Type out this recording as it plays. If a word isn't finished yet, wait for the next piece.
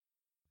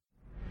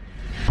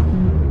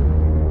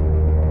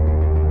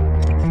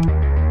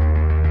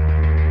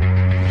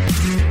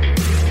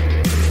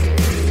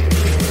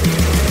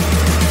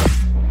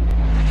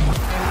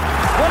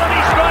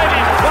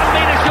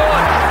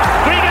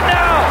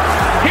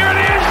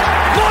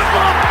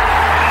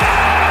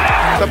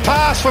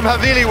pass from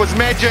Havili was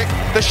magic.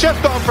 The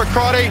shift on for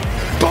Crotty.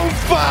 Boom,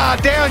 far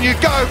down you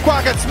go,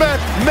 Quackett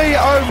Smith. Me,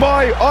 oh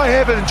my, I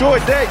have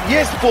enjoyed that.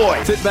 Yes,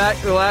 boy. Sit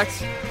back,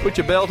 relax, put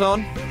your belt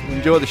on, and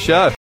enjoy the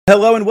show.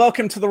 Hello and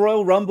welcome to the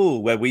Royal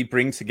Rumble, where we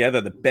bring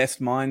together the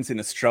best minds in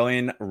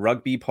Australian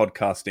rugby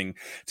podcasting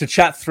to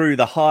chat through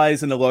the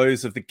highs and the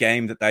lows of the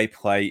game that they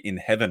play in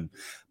heaven.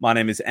 My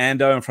name is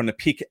Ando. I'm from the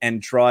Pick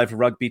and Drive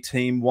rugby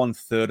team,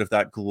 1/3 of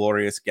that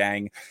glorious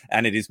gang,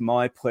 and it is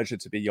my pleasure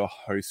to be your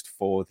host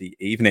for the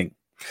evening.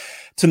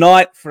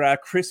 Tonight, for our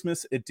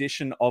Christmas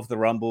edition of the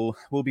Rumble,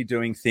 we'll be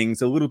doing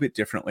things a little bit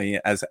differently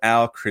as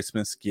our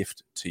Christmas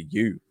gift to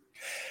you.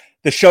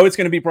 The show is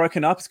going to be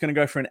broken up. It's going to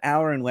go for an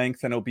hour in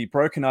length, and it'll be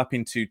broken up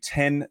into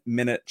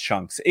 10-minute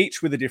chunks,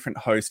 each with a different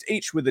host,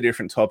 each with a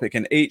different topic,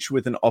 and each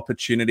with an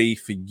opportunity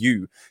for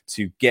you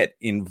to get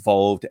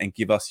involved and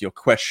give us your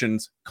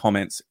questions,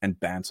 comments, and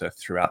banter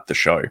throughout the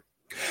show.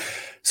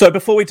 So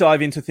before we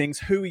dive into things,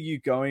 who are you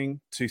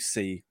going to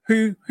see?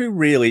 Who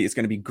really is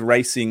going to be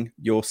gracing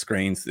your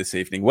screens this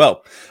evening?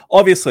 Well,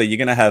 obviously, you're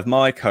going to have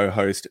my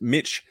co-host,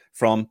 Mitch,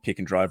 from Pick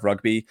and Drive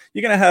Rugby.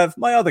 You're going to have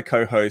my other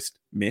co-host,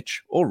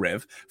 Mitch, or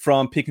Rev,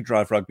 from Pick and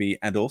Drive Rugby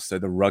and also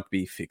the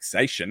Rugby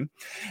Fixation.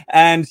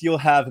 And you'll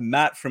have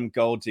Matt from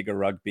Gold Digger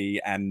Rugby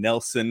and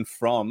Nelson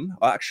from,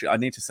 actually, I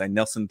need to say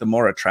Nelson, the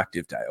more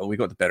attractive Dale. We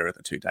got the better of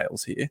the two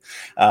Dales here,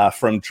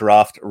 from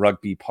Draft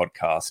Rugby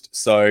Podcast.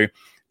 So,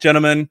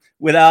 gentlemen,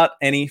 without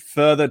any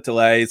further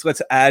delays,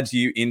 let's add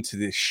you into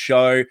this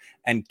show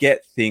and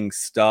get things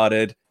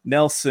started.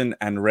 Nelson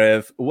and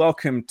Rev,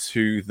 welcome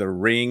to the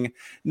ring.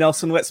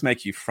 Nelson, let's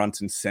make you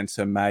front and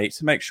center,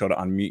 mate. Make sure to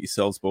unmute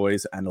yourselves,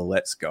 boys, and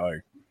let's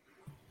go.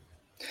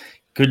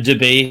 Good to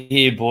be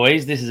here,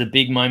 boys. This is a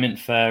big moment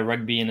for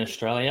rugby in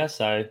Australia,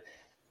 so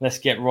let's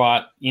get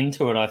right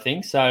into it, I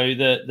think. So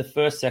the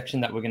first section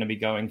that we're going to be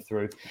going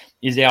through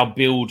is our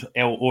build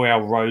or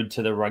our road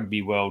to the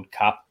Rugby World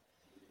Cup.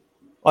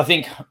 I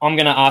think I'm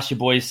going to ask you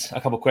boys a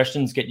couple of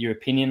questions, get your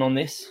opinion on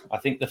this. I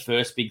think the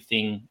first big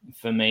thing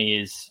for me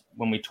is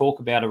when we talk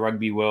about a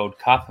Rugby World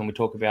Cup and we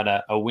talk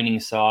about a winning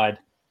side,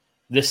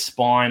 the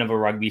spine of a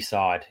rugby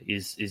side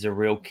is a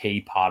real key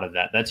part of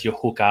that. That's your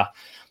hooker,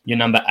 your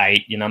number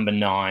 8, your number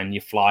 9,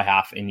 your fly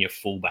half, and your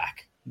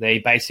fullback. They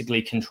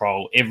basically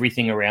control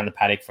everything around the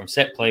paddock from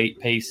set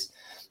piece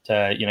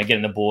to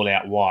getting the ball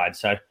out wide.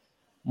 So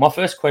my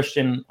first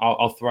question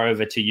I'll throw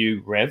over to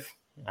you, Rev.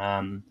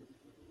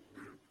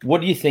 What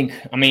do you think?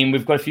 I mean,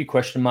 we've got a few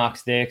question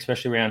marks there,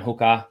 especially around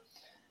hooker,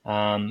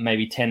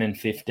 maybe 10 and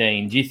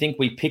 15. Do you think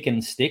we pick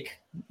and stick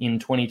in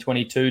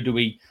 2022? Do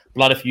we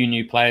blood a few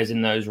new players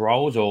in those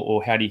roles,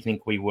 or how do you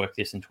think we work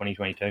this in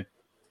 2022?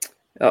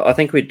 I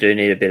think we do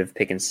need a bit of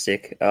pick and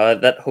stick.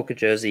 That hooker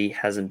jersey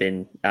hasn't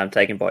been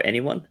taken by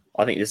anyone.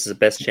 I think this is the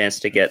best chance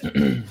to get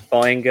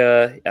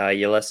Fainga,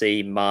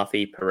 Yelesi,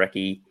 Murphy,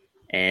 Parecki,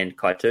 and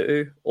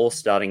Kaitu'u all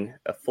starting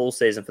a full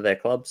season for their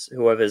clubs.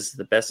 Whoever's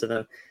the best of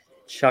them,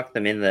 chuck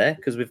them in there,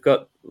 because we've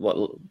got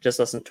just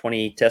less than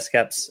 20 test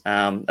caps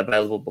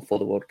available before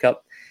the World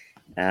Cup.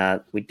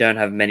 We don't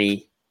have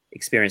many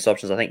experienced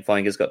options. I think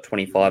Fainga's got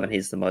 25 and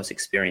he's the most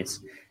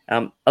experienced.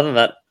 Other than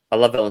that, I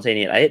love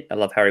Valentini at 8. I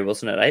love Harry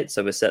Wilson at 8,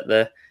 so we're set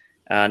there.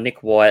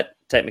 Nick Wyatt,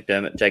 Tate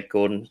McDermott, Jake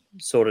Gordon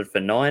sorted for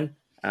 9.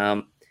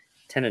 10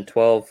 and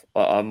 12,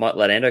 I might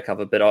let Ando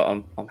cover, but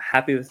I'm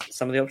happy with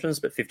some of the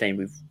options. But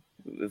 15,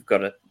 we've got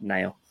to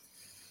nail.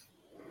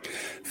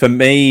 For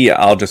me,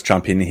 I'll just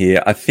jump in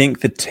here. I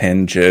think the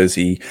 10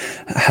 jersey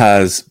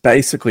has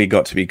basically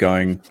got to be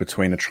going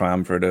between a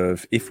triumvirate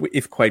of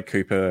if Quade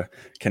Cooper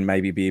can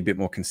maybe be a bit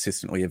more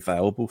consistently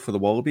available for the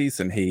Wallabies,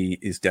 and he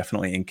is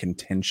definitely in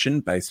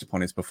contention based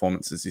upon his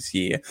performances this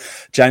year.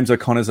 James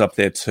O'Connor's up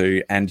there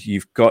too, and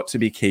you've got to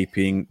be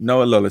keeping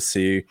Noah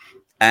Lolosiu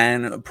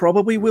and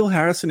probably Will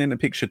Harrison in the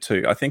picture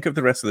too. I think of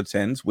the rest of the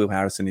 10s, Will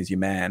Harrison is your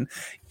man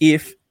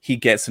if he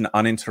gets an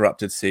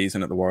uninterrupted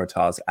season at the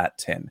Waratahs at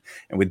 10.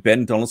 And with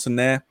Ben Donaldson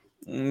there,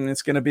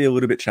 it's going to be a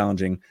little bit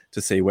challenging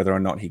to see whether or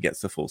not he gets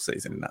the full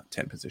season in that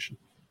 10 position.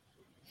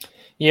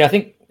 Yeah, I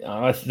think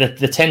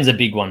the 10's a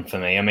big one for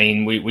me. I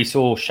mean, we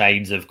saw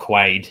shades of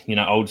Quade,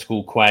 old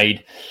school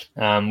Quade,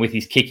 with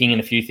his kicking and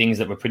a few things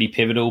that were pretty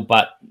pivotal.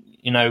 But,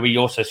 we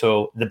also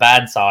saw the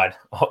bad side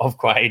of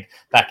Quade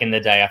back in the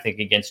day, I think,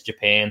 against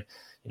Japan.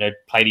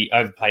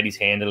 Overplayed his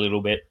hand a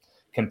little bit.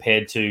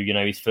 Compared to,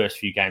 his first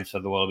few games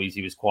for the Wallabies,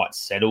 he was quite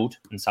settled,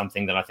 and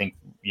something that I think,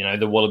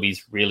 the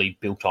Wallabies really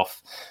built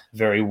off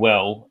very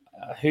well.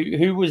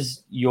 Who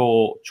was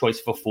your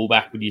choice for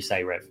fullback, would you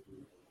say, Rev?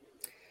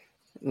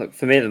 Look,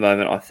 for me at the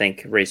moment, I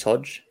think Reece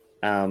Hodge.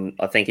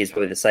 I think he's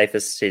probably the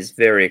safest. He's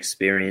very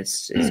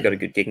experienced. He's got a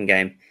good kicking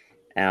game.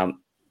 And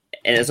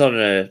it's not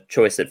a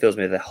choice that fills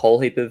me with a whole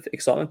heap of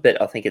excitement, but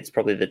I think it's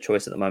probably the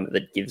choice at the moment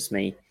that gives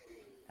me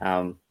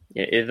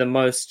the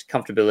most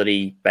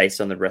comfortability based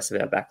on the rest of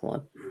our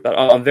backline. But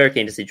I'm very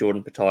keen to see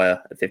Jordan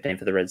Petaia at 15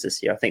 for the Reds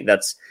this year. I think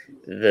that's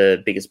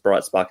the biggest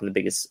bright spark and the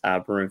biggest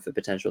room for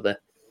potential there.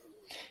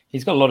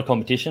 He's got a lot of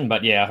competition,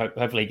 but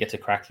hopefully he gets a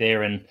crack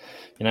there, and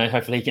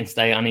hopefully he can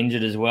stay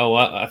uninjured as well.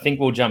 I think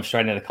we'll jump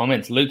straight into the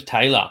comments. Luke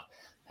Taylor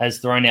has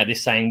thrown out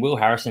this saying, Will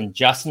Harrison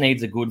just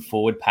needs a good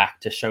forward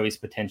pack to show his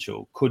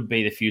potential. Could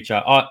be the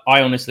future.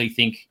 I honestly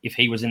think if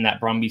he was in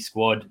that Brumby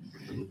squad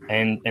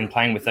and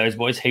playing with those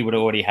boys, he would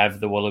already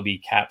have the Wallaby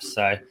caps.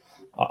 So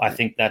I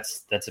think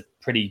that's a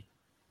pretty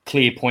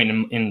clear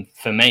point in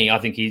for me. I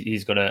think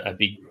he's got a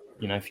big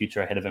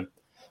future ahead of him.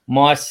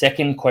 My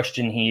second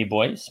question here,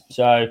 boys.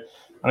 So,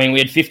 I mean, we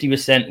had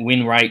 50%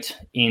 win rate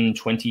in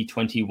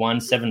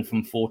 2021, 7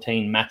 from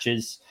 14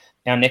 matches.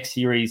 Our next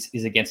series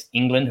is against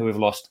England, who have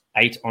lost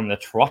 8 on the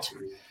trot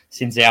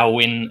since our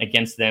win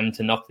against them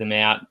to knock them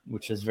out,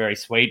 which was very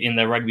sweet, in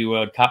the Rugby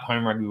World Cup,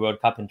 Home Rugby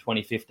World Cup in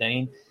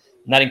 2015.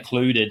 And that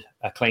included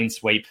a clean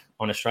sweep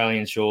on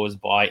Australian shores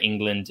by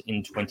England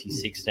in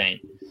 2016.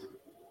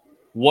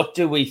 What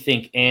do we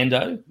think,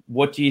 Ando?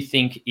 What do you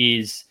think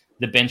is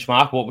the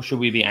benchmark? What should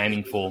we be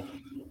aiming for?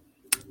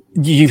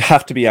 You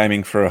have to be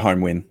aiming for a home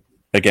win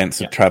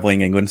against a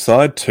travelling England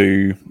side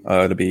to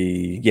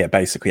be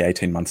basically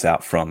 18 months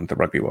out from the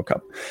Rugby World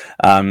Cup.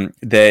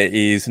 There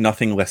is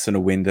nothing less than a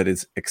win that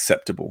is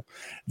acceptable.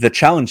 The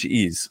challenge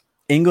is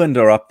England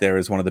are up there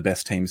as one of the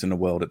best teams in the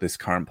world at this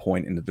current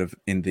point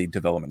in the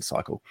development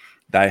cycle.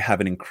 They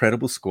have an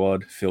incredible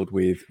squad filled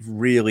with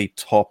really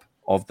top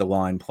of the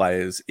line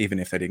players, even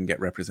if they didn't get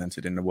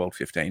represented in the World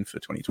 15 for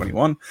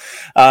 2021.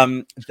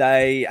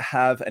 They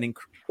have an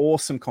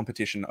awesome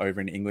competition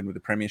over in England with the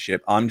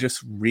Premiership. I'm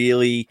just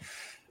really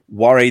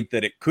worried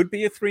that it could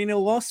be a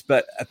 3-0 loss,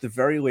 but at the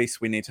very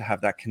least, we need to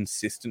have that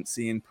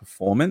consistency in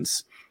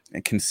performance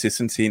and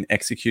consistency in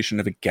execution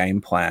of a game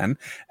plan,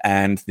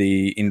 and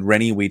the "in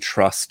Rennie we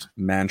trust"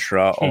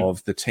 mantra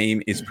of the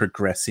team is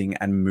progressing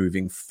and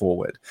moving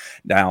forward.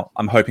 Now,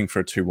 I'm hoping for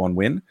a 2-1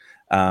 win.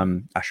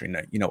 Actually,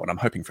 no, you know what? I'm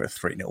hoping for a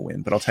 3-0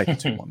 win, but I'll take a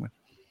 2-1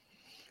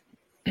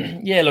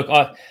 win. Yeah, look,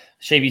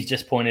 Sheevy's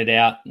just pointed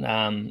out,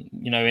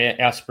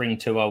 our spring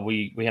tour,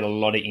 we had a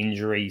lot of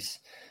injuries,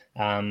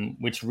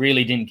 which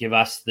really didn't give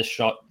us the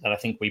shot that I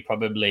think we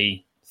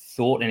probably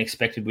thought and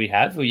expected we'd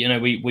have.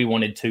 We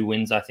wanted 2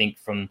 wins, I think,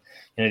 from,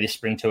 this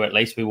spring tour. At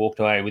least we walked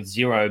away with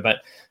 0.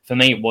 But for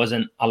me, it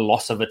wasn't a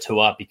loss of a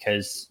tour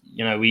because,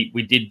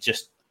 we did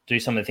just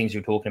do some of the things you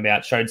were talking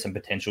about, showed some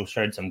potential,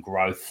 showed some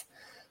growth.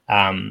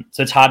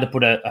 So it's hard to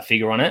put a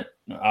figure on it.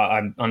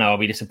 I know I'll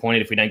be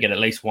disappointed if we don't get at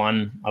least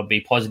 1. I'll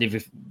be positive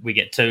if we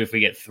get 2, if we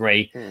get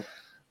 3.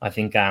 I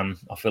think I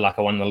feel like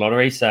I won the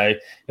lottery. So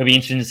it'll be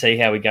interesting to see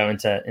how we go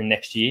into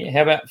next year.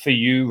 How about for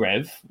you,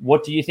 Rev?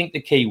 What do you think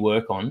the key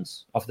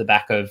work-ons off the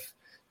back of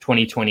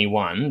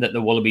 2021 that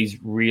the Wallabies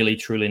really,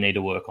 truly need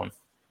to work on?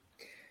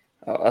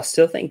 I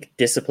still think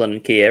discipline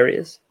in key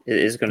areas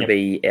is going to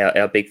be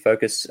our big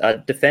focus.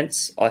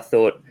 Defence, I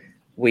thought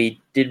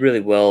we did really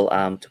well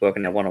to work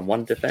on our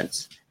one-on-one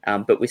defence,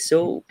 but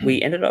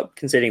we ended up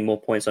conceding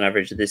more points on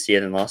average this year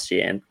than last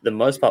year, and the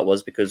most part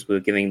was because we were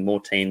giving more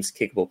teams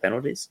kickable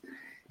penalties.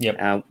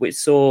 We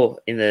saw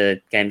in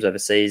the games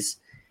overseas,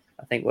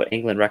 I think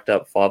England racked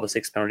up 5 or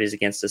 6 penalties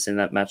against us in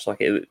that match.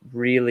 Like, it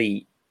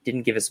really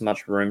didn't give us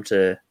much room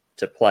to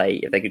play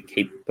if they could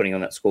keep putting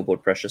on that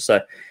scoreboard pressure.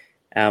 So,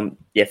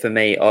 for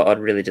me, I'd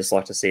really just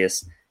like to see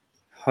us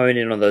hone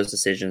in on those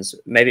decisions.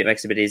 Maybe it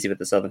makes it a bit easier with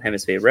the Southern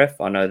Hemisphere ref.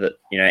 I know that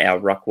our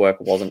ruck work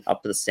wasn't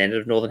up to the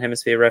standard of Northern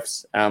Hemisphere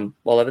refs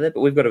while over there,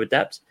 but we've got to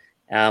adapt.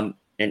 And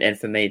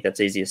for me, that's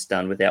easiest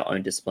done with our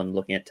own discipline,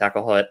 looking at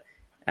tackle height,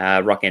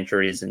 ruck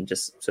entries, and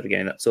just sort of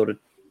getting that sorted.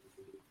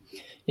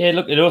 Yeah,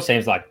 look, it all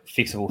seems like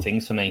fixable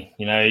things for me.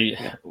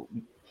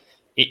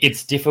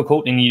 It's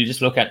difficult, and you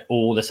just look at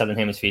all the Southern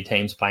Hemisphere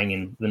teams playing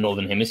in the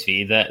Northern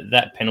Hemisphere.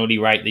 That penalty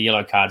rate, the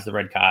yellow cards, the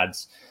red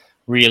cards,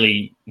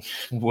 really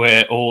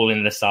were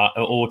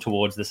all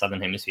towards the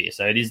Southern Hemisphere.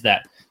 So it is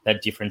that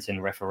difference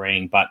in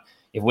refereeing. But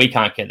if we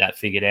can't get that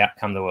figured out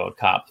come the World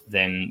Cup,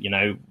 then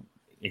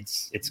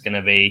it's going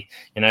to be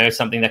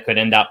something that could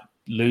end up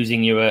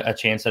losing you a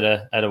chance at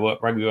a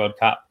Rugby World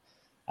Cup.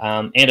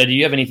 Ando, do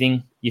you have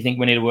anything you think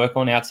we need to work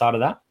on outside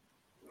of that?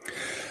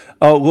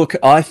 Oh, look,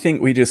 I think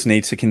we just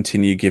need to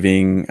continue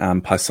giving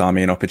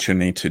Paisami an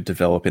opportunity to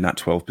develop in that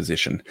 12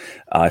 position.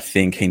 I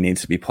think he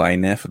needs to be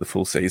playing there for the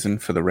full season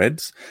for the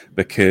Reds,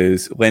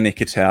 because Len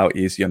Ikitau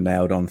is your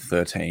nailed on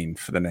 13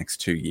 for the next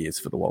 2 years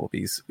for the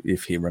Wallabies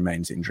if he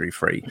remains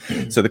injury-free.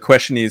 So the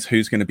question is,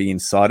 who's going to be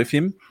inside of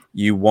him?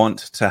 You want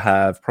to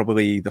have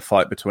probably the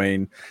fight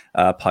between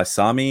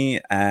Paisami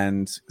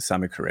and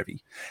Samu Kerevi.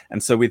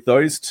 And so with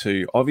those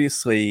two,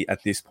 obviously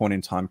at this point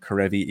in time,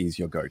 Kerevi is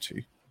your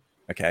go-to.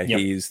 Okay,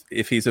 yep.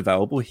 If he's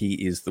available, he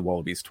is the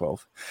Wallabies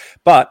 12.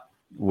 But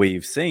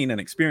we've seen and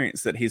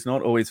experienced that he's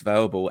not always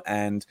available,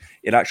 and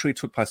it actually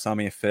took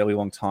Paisami a fairly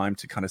long time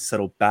to kind of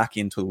settle back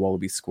into the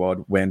Wallabies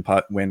squad when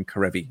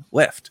Kerevi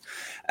left.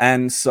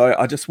 And so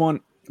I just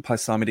want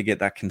Paisami to get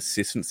that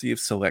consistency of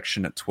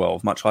selection at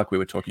 12, much like we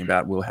were talking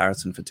about Will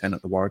Harrison for 10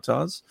 at the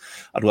Waratahs.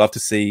 I'd love to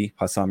see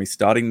Paisami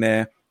starting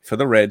there for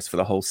the Reds for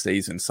the whole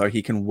season, so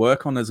he can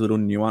work on those little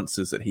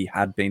nuances that he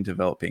had been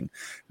developing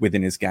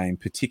within his game,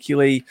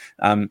 particularly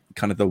kind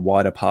of the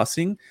wider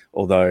passing,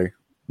 although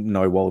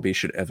no Wallaby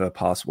should ever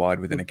pass wide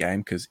within a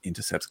game because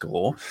intercepts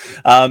galore.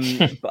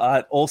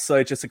 But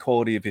also just the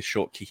quality of his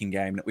short kicking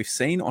game that we've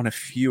seen on a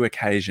few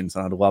occasions,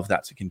 and I'd love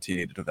that to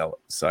continue to develop.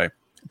 So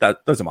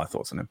those are my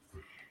thoughts on him.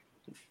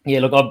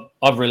 Yeah, look,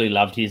 I've really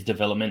loved his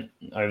development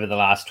over the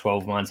last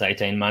 12 months,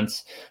 18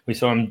 months. We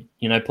saw him,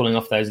 pulling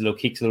off those little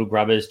kicks, little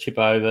grubbers, chip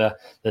over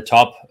the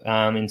top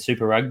in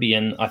Super Rugby.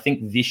 And I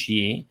think this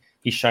year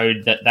he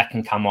showed that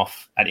can come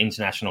off at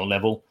international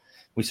level.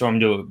 We saw him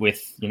do it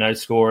with,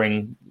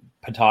 scoring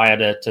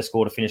Pattaya to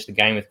score to finish the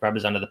game with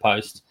grubbers under the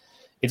post.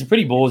 It's a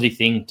pretty ballsy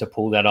thing to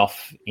pull that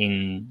off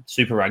in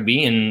Super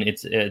Rugby, and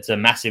it's a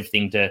massive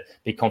thing to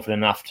be confident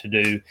enough to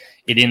do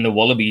it in the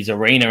Wallabies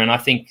arena. And I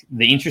think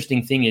the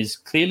interesting thing is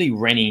clearly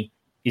Rennie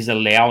is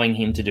allowing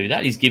him to do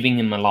that. He's giving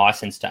him a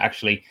license to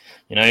actually,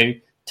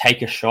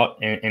 take a shot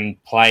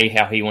and play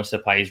how he wants to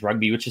play his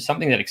rugby, which is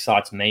something that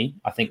excites me,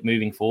 I think,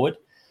 moving forward.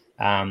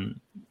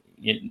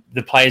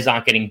 The players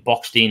aren't getting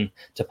boxed in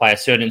to play a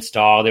certain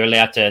style. They're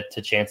allowed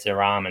to chance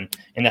their arm,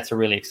 and that's a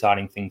really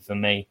exciting thing for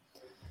me.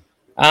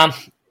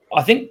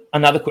 I think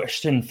another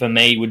question for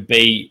me would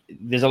be,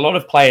 there's a lot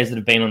of players that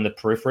have been on the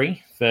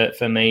periphery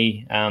for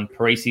me.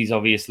 Parisi's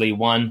obviously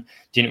one,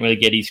 didn't really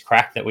get his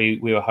crack that we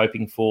were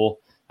hoping for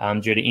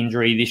due to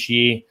injury this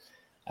year.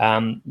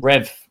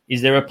 Rev,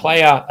 is there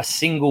a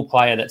single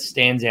player that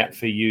stands out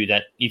for you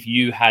that if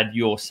you had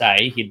your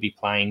say, he'd be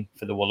playing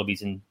for the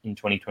Wallabies in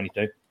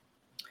 2022?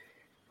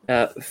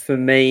 For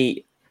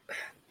me,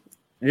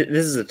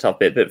 this is a tough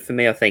bit, but for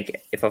me, I think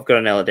if I've got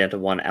to nail it down to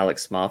one,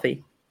 Alex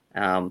Murphy.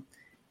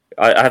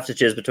 I have to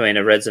choose between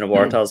a Reds and a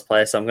Waratahs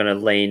player, so I'm going to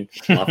lean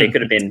Murphy. It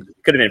could have been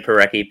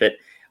Parecki, but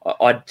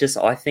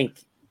I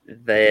think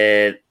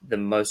they're the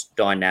most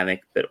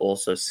dynamic but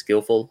also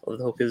skillful of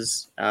the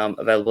hookers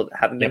available that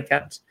haven't been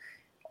capped.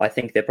 I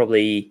think they're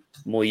probably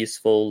more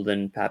useful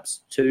than perhaps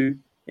two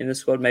in the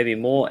squad, maybe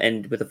more,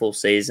 and with a full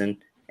season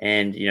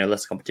and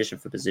less competition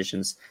for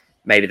positions,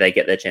 maybe they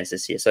get their chance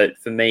this year. So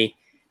for me,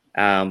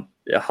 a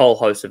whole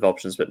host of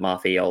options, but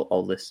Murphy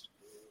I'll list.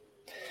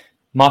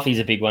 Murphy's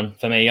a big one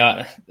for me.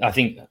 I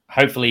think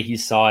hopefully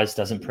his size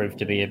doesn't prove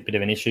to be a bit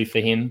of an issue for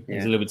him. Yeah.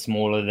 He's a little bit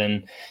smaller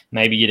than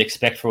maybe you'd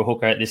expect for a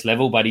hooker at this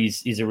level, but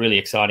he's a really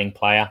exciting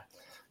player.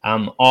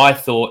 I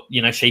thought,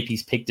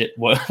 Sheepy's picked it,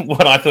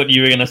 what I thought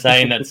you were going to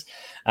say, and that's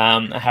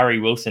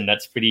Harry Wilson.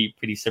 That's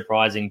pretty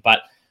surprising.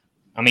 But,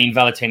 I mean,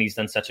 Valentini's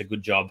done such a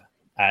good job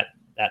at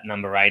that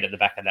number 8 at the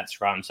back of that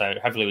scrum. So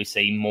hopefully we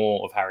see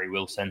more of Harry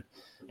Wilson.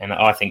 And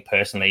I think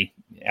personally,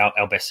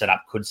 our best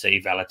setup could see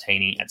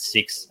Valentini at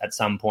 6 at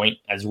some point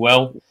as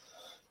well.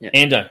 Yeah.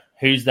 Ando,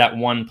 who's that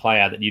one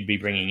player that you'd be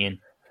bringing in?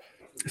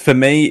 For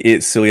me,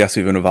 it's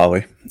Siliasu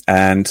Vunivalu.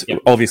 And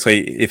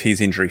obviously, if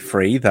he's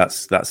injury-free,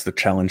 that's the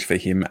challenge for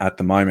him at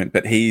the moment.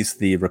 But he's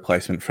the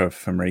replacement for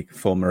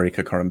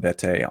Marika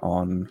Korombete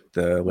on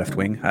the left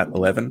wing at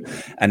 11.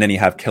 And then you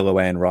have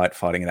Kellaway and Wright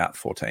fighting it out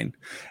 14.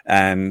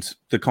 And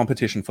the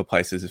competition for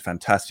places is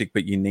fantastic,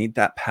 but you need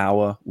that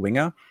power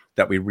winger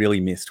that we really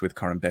missed with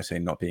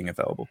Korombete not being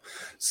available.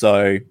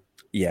 So,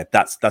 yeah,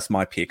 that's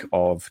my pick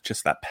of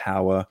just that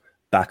power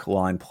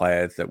backline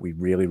player that we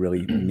really,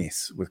 really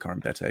miss with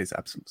Korombete's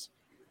absence.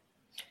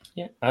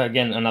 Yeah,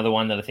 again, another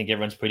one that I think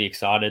everyone's pretty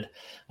excited.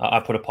 I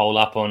put a poll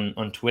up on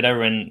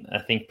Twitter, and I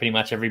think pretty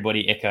much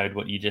everybody echoed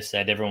what you just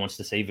said. Everyone wants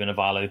to see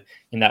Vunivalu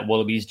in that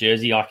Wallabies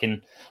jersey. I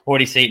can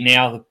already see it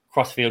now, the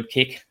crossfield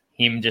kick,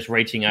 him just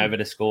reaching over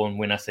to score and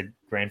win us a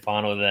grand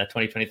final of the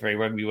 2023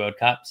 Rugby World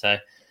Cup. So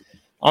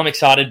I'm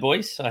excited,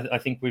 boys. I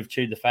think we've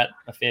chewed the fat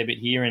a fair bit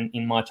here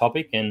in my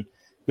topic, and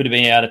good to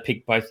be able to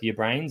pick both of your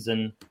brains.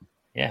 And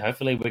yeah,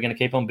 hopefully we're going to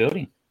keep on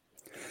building.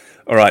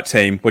 All right,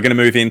 team. We're going to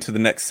move into the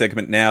next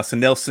segment now. So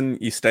Nelson,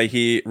 you stay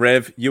here.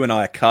 Rev, you and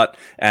I are cut,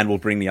 and we'll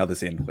bring the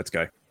others in. Let's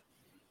go. Here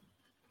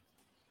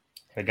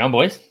we go,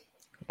 boys.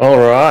 All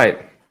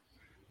right.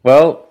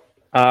 Well,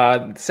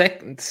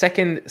 second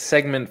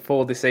segment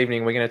for this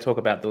evening, we're going to talk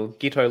about the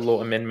Giteau Law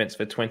amendments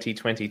for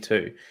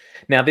 2022.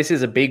 Now, this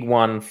is a big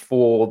one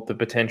for the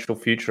potential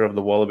future of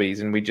the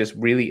Wallabies, and we just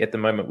really, at the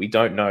moment, we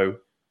don't know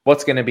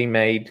what's going to be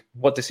made,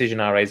 what decision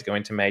RA is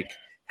going to make,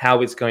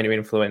 how it's going to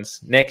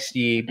influence next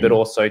year, but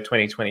also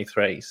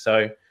 2023.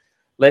 So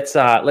let's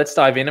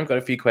dive in. I've got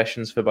a few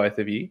questions for both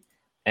of you.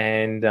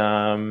 And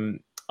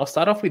I'll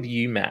start off with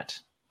you, Matt.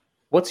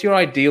 What's your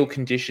ideal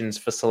conditions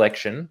for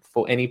selection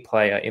for any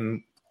player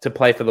to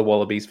play for the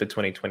Wallabies for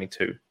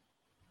 2022?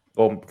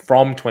 Or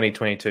from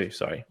 2022,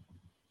 sorry.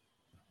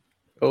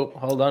 Oh,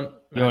 hold on.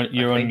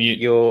 You're on mute.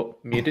 You're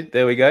muted.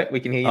 There we go. We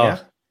can hear you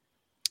now.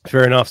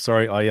 Fair enough.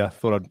 Sorry, I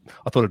thought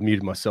I'd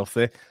muted myself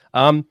there.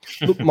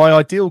 Look, my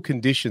ideal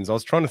conditions. I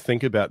was trying to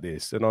think about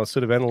this, and I was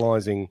sort of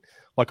analysing.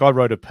 Like, I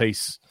wrote a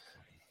piece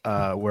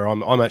where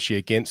I'm actually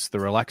against the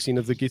relaxing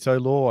of the Giteau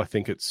Law. I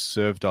think it's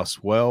served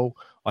us well.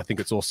 I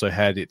think it's also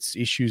had its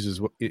issues as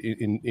well,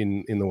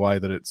 in the way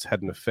that it's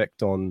had an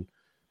effect on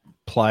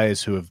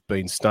players who have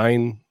been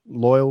staying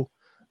loyal.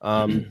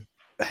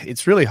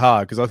 It's really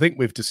hard because I think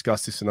we've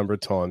discussed this a number of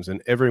times,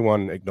 and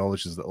everyone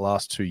acknowledges that the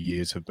last 2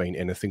 years have been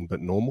anything but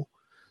normal.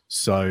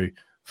 So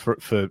for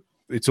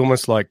it's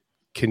almost like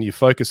can you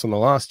focus on the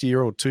last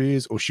year or 2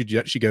 years, or should you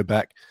actually go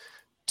back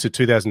to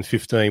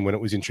 2015 when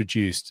it was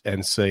introduced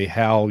and see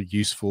how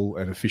useful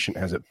and efficient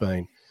has it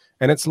been?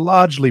 And it's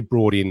largely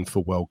brought in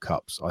for World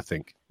Cups, I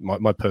think,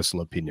 my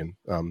personal opinion.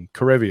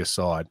 Karevi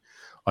aside,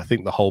 I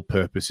think the whole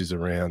purpose is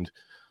around,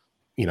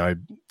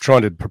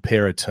 trying to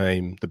prepare a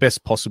team, the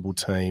best possible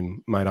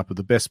team made up of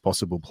the best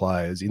possible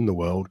players in the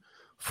world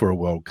for a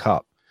World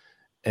Cup.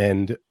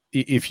 And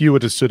if you were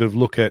to sort of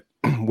look at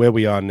where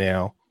we are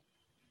now,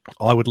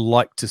 I would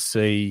like to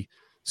see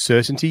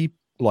certainty,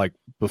 like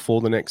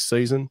before the next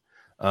season.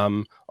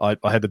 I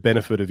had the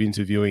benefit of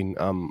interviewing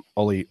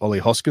Ollie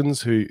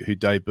Hoskins, who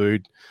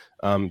debuted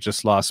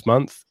just last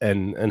month,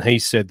 and he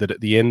said that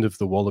at the end of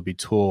the Wallaby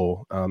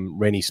tour,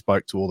 Rennie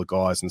spoke to all the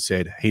guys and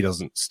said he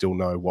doesn't still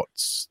know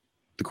what's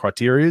the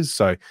criteria is.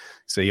 So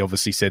he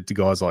obviously said to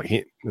guys like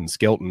him and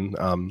Skelton,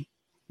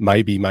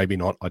 maybe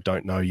not, I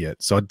don't know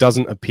yet. So it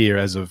doesn't appear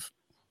as of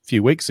a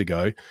few weeks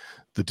ago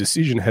the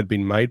decision had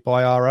been made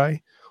by RA.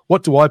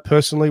 What do I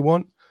personally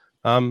want?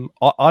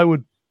 I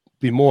would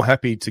be more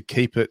happy to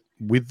keep it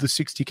with the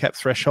 60 cap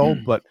threshold,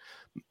 but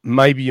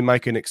maybe you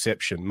make an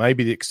exception.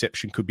 Maybe the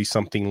exception could be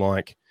something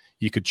like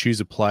you could choose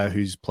a player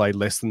who's played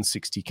less than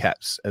 60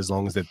 caps as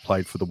long as they've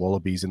played for the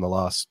Wallabies in the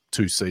last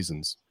 2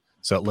 seasons.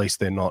 So at least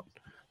they're not,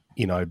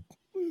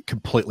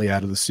 completely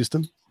out of the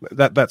system.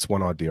 That's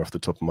one idea off the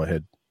top of my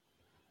head.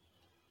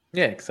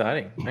 Yeah,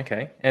 exciting.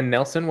 Okay. And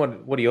Nelson,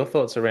 what are your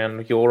thoughts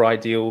around your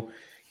ideal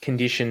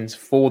conditions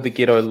for the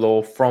Giteau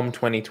law from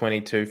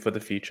 2022 for the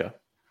future?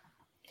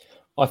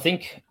 I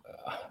think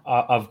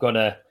I've got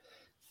to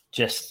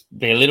just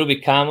be a little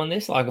bit calm on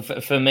this. Like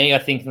for me, I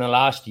think in the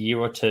last year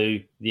or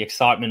two, the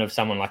excitement of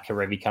someone like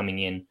Karevi coming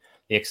in,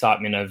 the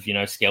excitement of,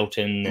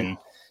 Skelton and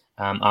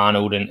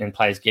Arnold and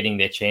players getting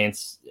their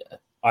chance,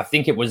 I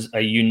think it was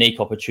a unique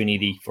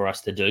opportunity for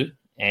us to do.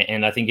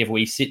 And I think if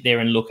we sit there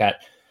and look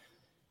at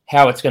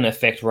how it's going to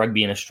affect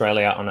rugby in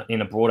Australia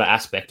in a broader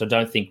aspect, I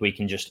don't think we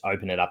can just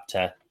open it up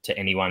to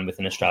anyone with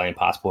an Australian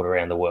passport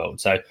around the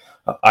world. So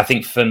I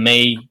think for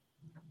me,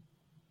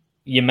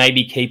 you may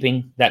be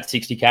keeping that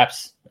 60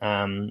 caps,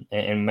 and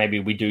maybe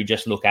we do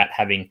just look at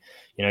having,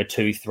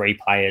 2-3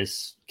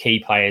 players, key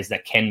players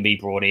that can be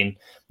brought in,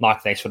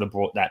 like they sort of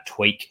brought that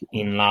tweak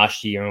in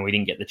last year and we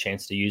didn't get the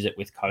chance to use it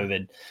with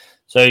COVID.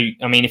 So,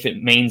 I mean, if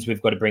it means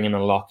we've got to bring in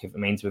a lock, if it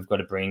means we've got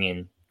to bring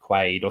in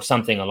Quaid or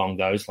something along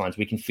those lines,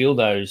 we can fill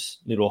those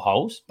little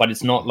holes, but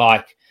it's not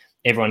like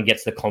everyone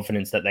gets the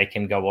confidence that they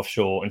can go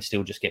offshore and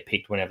still just get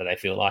picked whenever they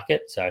feel like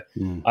it. So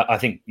I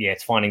think,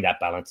 it's finding that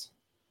balance.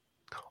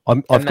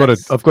 I've got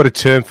a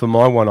term for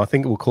my one. I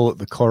think we'll call it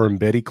the Coram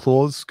Betty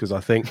clause, because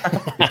I think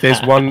if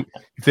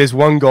there's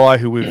one guy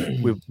who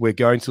we're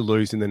going to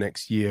lose in the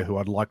next year who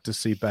I'd like to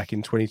see back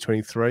in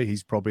 2023,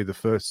 he's probably the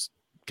first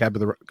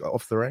cab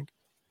off the rank.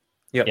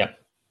 Yep,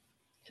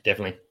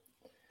 definitely.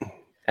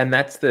 And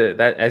that,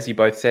 as you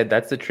both said,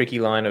 that's the tricky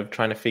line of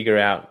trying to figure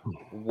out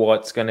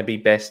what's going to be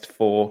best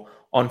for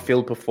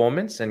on-field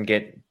performance and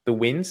get the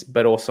wins,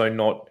 but also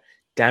not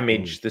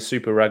damage the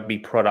Super Rugby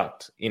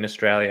product in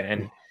Australia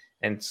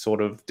and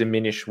sort of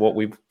diminish what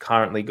we've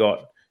currently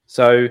got.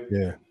 So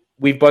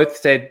you both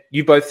said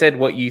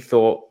what you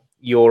thought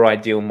your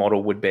ideal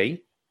model would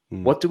be.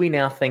 What do we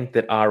now think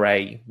that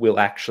RA will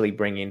actually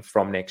bring in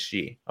from next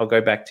year? I'll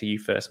go back to you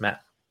first,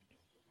 Matt.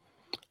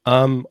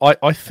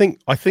 I think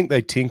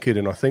they tinkered,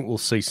 and I think we'll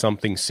see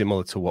something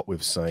similar to what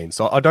we've seen.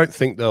 So I don't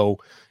think they'll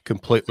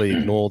completely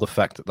ignore the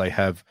fact that they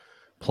have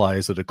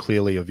players that are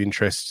clearly of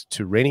interest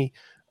to Rennie.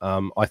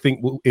 I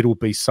think it'll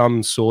be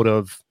some sort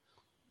of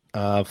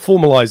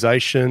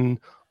formalization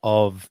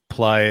of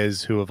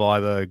players who have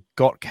either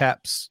got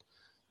caps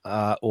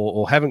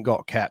or haven't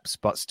got caps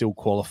but still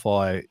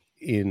qualify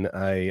in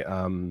a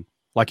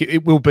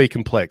it will be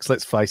complex.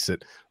 Let's face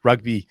it,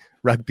 rugby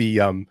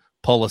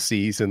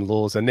policies and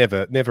laws are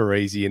never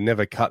easy and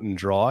never cut and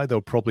dry.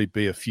 There'll probably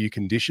be a few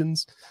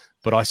conditions,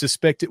 but I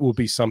suspect it will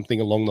be something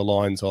along the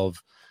lines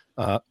of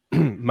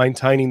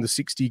maintaining the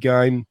 60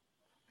 game,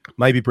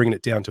 maybe bringing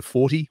it down to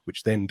 40,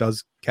 which then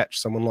does catch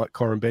someone like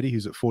Coram Betty,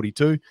 who's at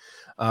 42.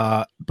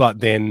 But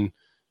then,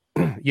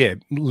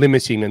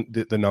 limiting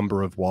the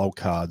number of wild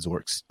cards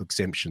or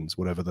exemptions,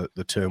 whatever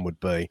the term would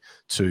be,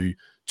 to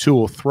 2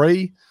 or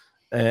 3.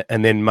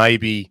 And then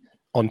maybe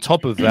on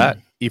top of that,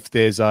 if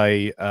there's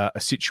a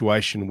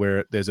situation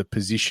where there's a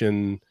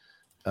position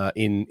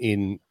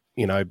in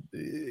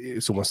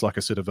it's almost like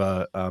a sort of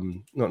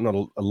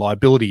not a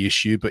liability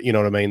issue, but you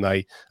know what I mean,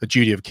 a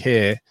duty of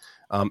care,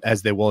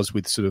 as there was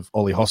with sort of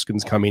Ollie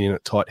Hoskins coming in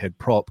at tight head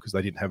prop because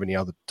they didn't have any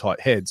other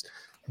tight heads,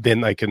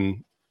 then they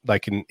can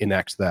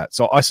enact that.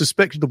 So I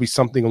suspect it'll be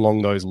something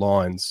along those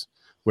lines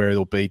where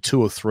it'll be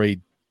 2 or 3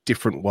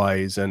 different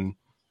ways, and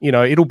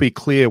it'll be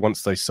clear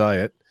once they say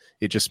it.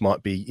 It just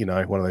might be,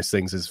 one of those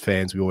things as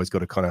fans, we always got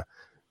to kind of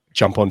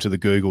jump onto the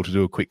Google to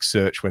do a quick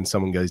search when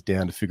someone goes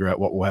down to figure out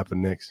what will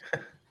happen next.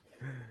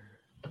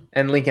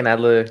 And Lincoln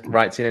Adler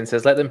writes in and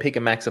says, let them pick a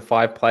max of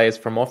 5 players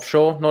from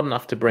offshore, not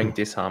enough to bring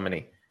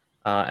disharmony.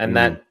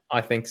 That,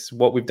 I think, is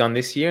what we've done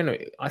this year. And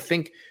I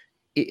think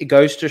it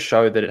goes to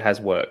show that it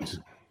has worked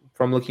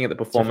from looking at the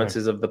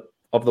performances of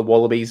the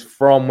Wallabies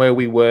from where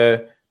we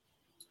were,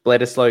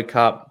 Bledisloe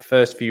Cup,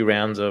 first few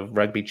rounds of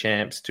Rugby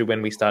Champs to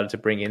when we started to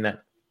bring in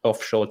that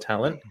offshore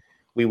talent,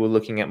 we were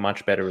looking at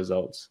much better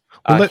results.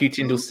 Hugh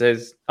Tyndall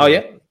says, "Oh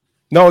yeah."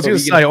 No, I was going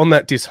to say on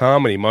that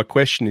disharmony. My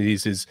question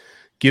is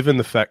given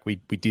the fact we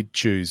did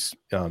choose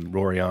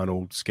Rory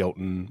Arnold,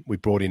 Skelton, we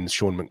brought in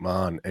Sean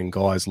McMahon, and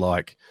guys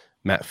like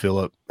Matt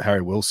Phillip,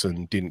 Harry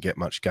Wilson didn't get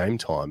much game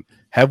time.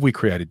 Have we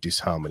created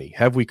disharmony?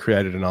 Have we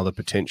created another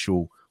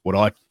potential, what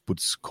I would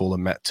call a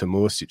Matt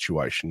Tamur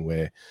situation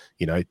where,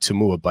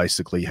 Tamur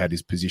basically had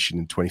his position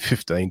in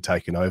 2015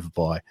 taken over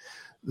by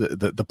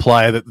the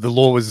player that the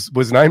law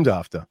was named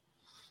after?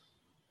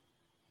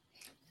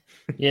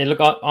 Yeah, look,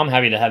 I'm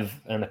happy to have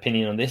an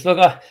opinion on this. Look,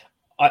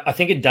 I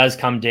think it does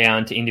come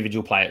down to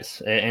individual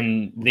players,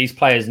 and these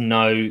players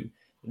know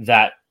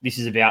that this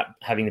is about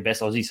having the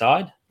best Aussie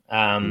side.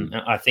 And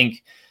I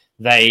think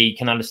they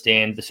can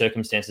understand the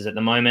circumstances at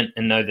the moment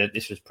and know that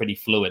this was pretty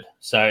fluid.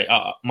 So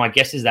my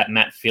guess is that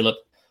Matt Phillip,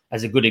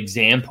 as a good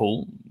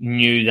example,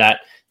 knew that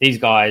these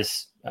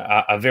guys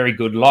are very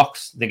good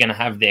locks. They're going to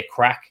have their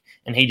crack.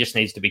 And he just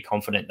needs to be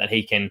confident that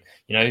he can,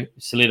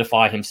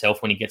 solidify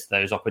himself when he gets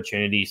those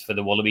opportunities for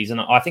the Wallabies.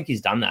 And I think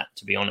he's done that,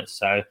 to be honest.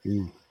 So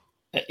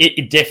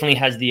it definitely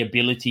has the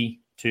ability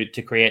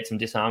to create some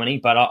disharmony.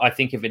 But I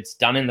think if it's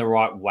done in the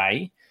right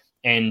way,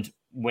 and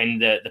when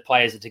the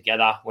players are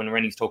together, when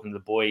Rennie's talking to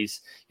the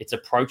boys, it's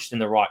approached in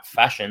the right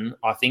fashion,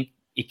 I think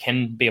it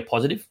can be a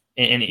positive.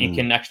 And it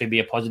can actually be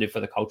a positive for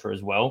the culture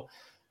as well.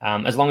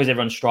 As long as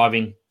everyone's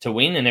striving to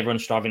win and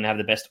everyone's striving to have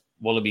the best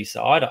Wallaby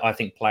side, I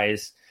think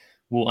players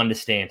will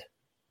understand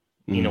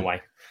in a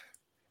way.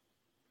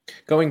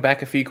 Going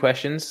back a few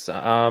questions,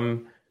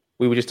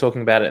 we were just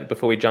talking about it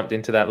before we jumped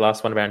into that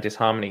last one around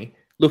disharmony.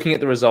 Looking at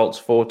the results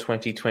for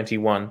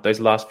 2021, those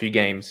last few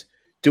games,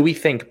 do we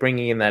think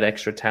bringing in that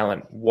extra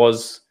talent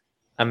was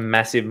a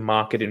massive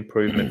market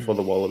improvement for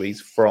the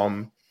Wallabies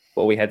from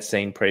what we had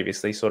seen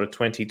previously, sort of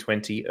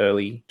 2020,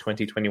 early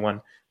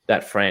 2021,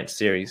 that France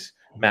series?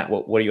 Matt,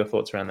 what are your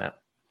thoughts around that?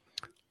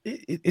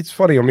 It's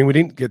funny. I mean, we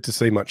didn't get to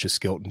see much of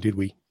Skelton, did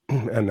we?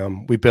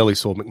 And we barely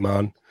saw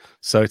McMahon.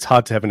 So it's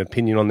hard to have an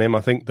opinion on them.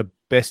 I think the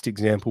best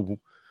example,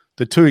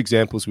 the two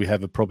examples we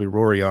have are probably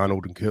Rory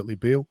Arnold and Kurtley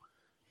Beale.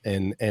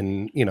 And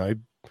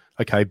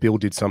okay, Beale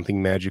did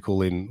something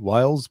magical in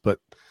Wales, but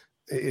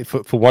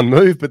for one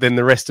move, but then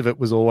the rest of it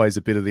was always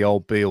a bit of the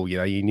old Beale.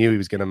 You knew he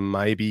was going to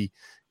maybe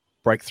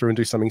break through and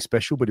do something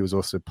special, but he was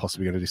also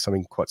possibly going to do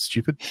something quite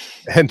stupid.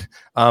 And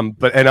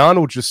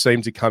Arnold just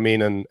seemed to come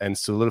in and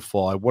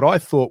solidify what I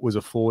thought was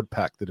a forward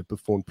pack that had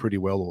performed pretty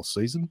well all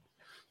season.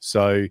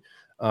 So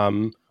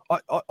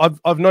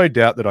I've no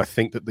doubt that I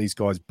think that these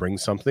guys bring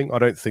something. I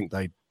don't think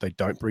they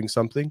don't bring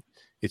something.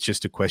 It's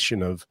just a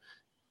question of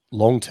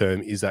long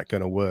term, is that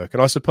going to work?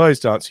 And I suppose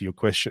to answer your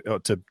question,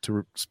 to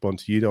respond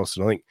to you,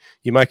 Nelson, I think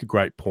you make a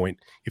great point.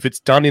 If it's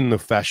done in the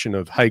fashion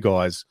of, hey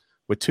guys,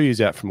 we're 2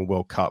 years out from a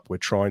World Cup, we're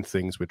trying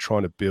things, we're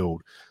trying to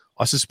build,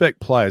 I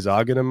suspect players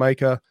are going to make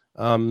they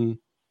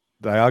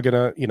are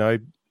going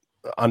to,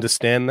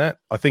 understand that.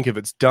 I think if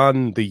it's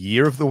done the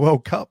year of the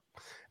World Cup,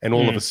 and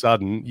all of a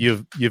sudden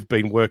you've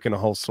been working a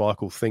whole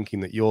cycle thinking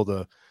that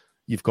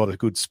you've got a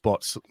good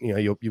spot,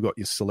 you've got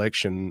your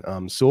selection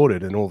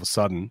sorted, and all of a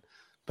sudden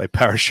they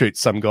parachute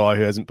some guy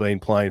who hasn't been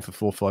playing for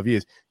 4 or 5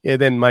 years. Yeah,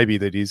 then maybe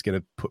that is going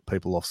to put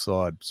people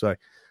offside. So,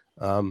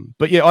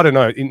 but yeah, I don't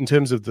know. In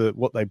terms of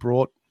what they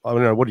brought, I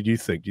don't know. What did you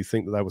think? Do you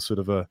think that they were sort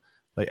of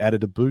they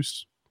added a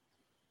boost?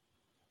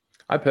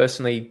 I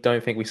personally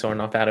don't think we saw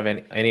enough out of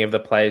any of the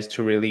players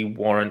to really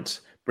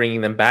warrant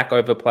bringing them back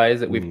over players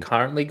that we've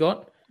currently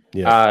got.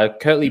 Yeah.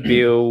 Kurtley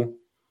Beale,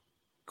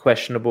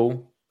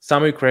 questionable.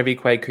 Samu Kerevi,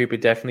 Quade Cooper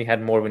definitely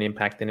had more of an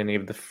impact than any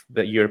of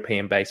the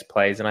European-based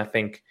players, and I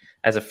think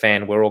as a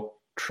fan, we're all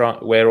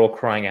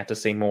crying out to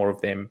see more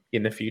of them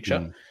in the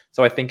future.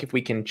 So I think if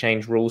we can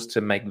change rules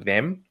to make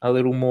them a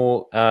little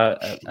more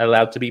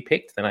allowed to be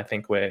picked, then I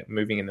think we're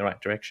moving in the right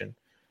direction.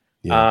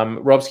 Yeah.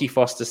 Robsky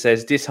Foster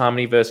says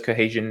disharmony versus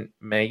cohesion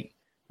may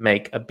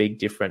make a big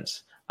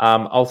difference.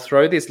 I'll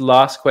throw this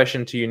last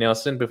question to you,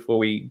 Nelson, before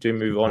we do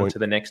move on to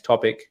the next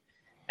topic.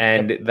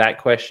 And that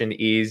question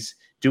is,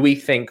 do we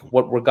think,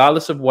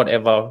 regardless of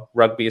whatever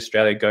Rugby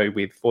Australia go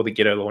with for the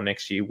Ghetto Law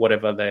next year,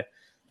 whatever the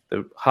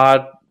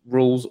hard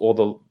rules or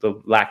the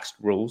laxed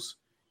rules,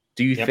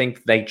 do you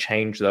think they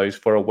change those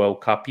for a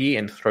World Cup year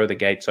and throw the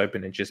gates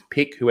open and just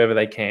pick whoever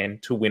they can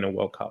to win a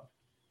World Cup?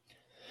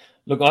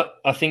 Look,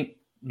 I think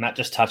Matt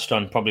just touched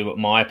on probably what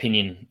my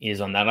opinion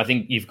is on that. I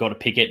think you've got to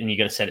pick it and you've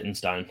got to set it in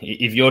stone.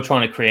 If you're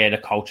trying to create a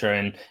culture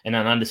and an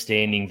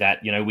understanding that,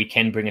 we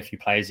can bring a few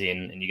players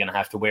in and you're going to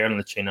have to wear it on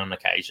the chin on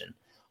occasion,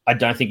 I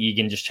don't think you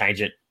can just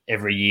change it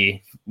every year,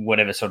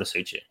 whatever sort of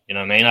suits you. You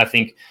know what I mean? I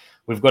think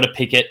we've got to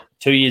pick it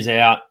 2 years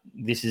out.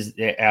 This is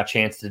our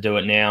chance to do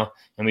it now.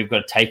 And we've got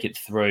to take it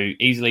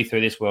easily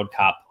through this World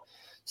Cup,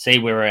 see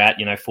where we're at,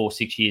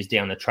 4-6 years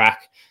down the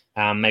track.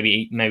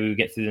 Maybe we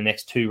get through the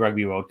next 2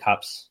 Rugby World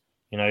Cups,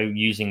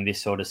 using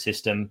this sort of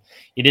system.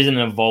 It is an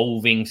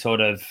evolving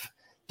sort of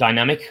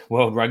dynamic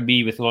world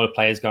rugby with a lot of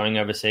players going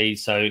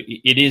overseas. So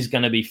it is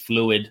going to be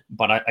fluid,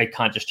 but I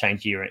can't just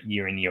change year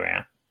in, year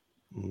out.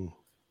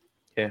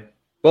 Yeah.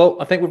 Well,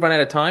 I think we've run out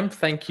of time.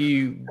 Thank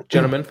you,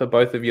 gentlemen, for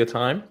both of your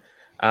time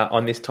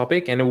on this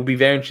topic. And it will be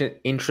very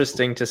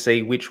interesting to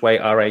see which way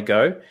RA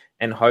go.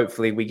 And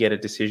hopefully we get a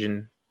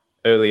decision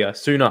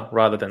sooner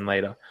rather than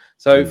later.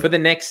 So for the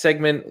next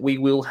segment, we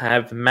will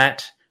have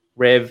Matt,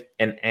 Rev,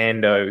 and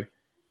Ando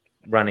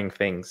running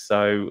things.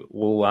 So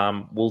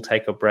we'll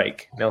take a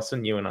break.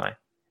 Nelson, you and I.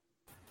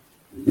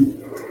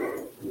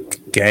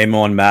 Game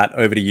on, Matt.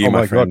 Over to you,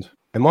 my friend. God.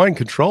 Am I in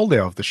control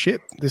now of the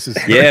ship? This is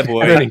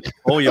boy.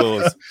 All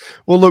yours.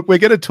 Well, look, we're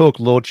going to talk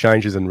law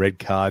changes and red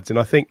cards. And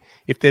I think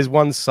if there's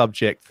one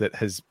subject that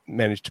has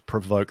managed to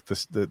provoke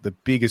the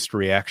biggest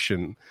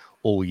reaction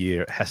all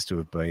year, it has to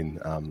have been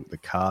the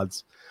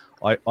cards.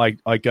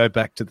 I go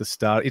back to the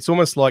start. It's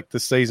almost like the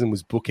season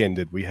was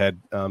bookended. We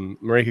had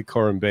Marika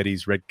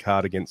Korombeti's red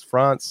card against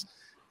France,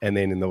 and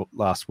then in the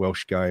last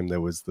Welsh game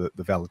there was the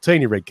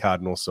Valentini red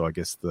card, and also I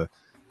guess the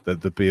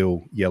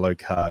Beale yellow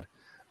card.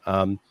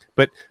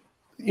 But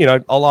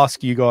I'll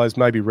ask you guys.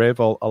 Maybe Rev,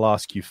 I'll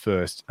ask you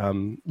first.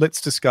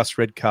 Let's discuss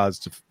red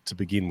cards to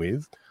begin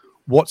with.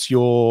 What's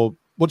your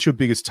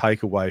biggest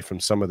takeaway from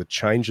some of the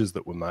changes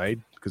that were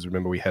made? Because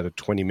remember, we had a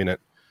 20-minute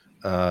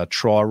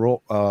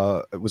trial.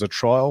 It was a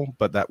trial,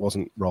 but that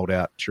wasn't rolled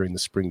out during the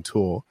spring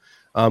tour.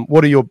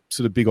 What are your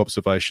sort of big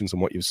observations on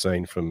what you've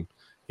seen from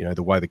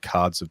the way the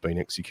cards have been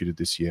executed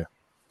this year?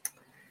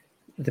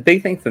 The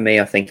big thing for me,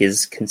 I think,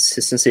 is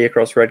consistency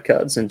across red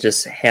cards and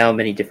just how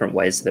many different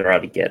ways there are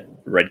to get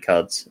red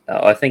cards.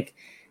 I think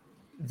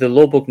the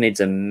law book needs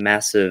a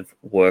massive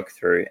work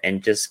through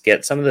and just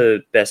get some of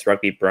the best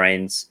rugby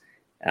brains,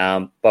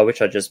 by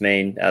which I just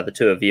mean the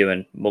two of you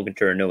and Morgan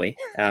Turanui,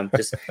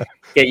 just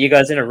get you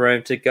guys in a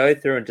room to go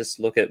through and just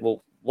look at,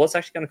 well, what's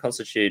actually going to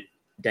constitute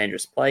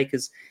dangerous play?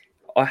 Because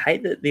I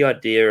hate the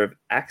idea of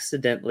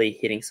accidentally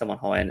hitting someone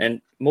high.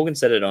 And Morgan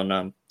said it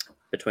on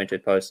Between Two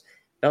Posts.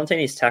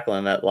 Valentini's tackle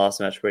in that last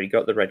match where he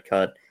got the red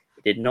card,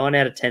 he did 9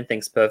 out of 10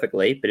 things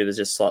perfectly, but it was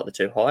just slightly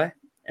too high,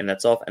 and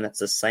that's off. And that's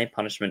the same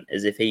punishment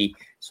as if he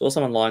saw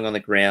someone lying on the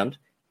ground,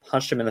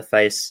 punched him in the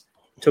face,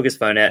 took his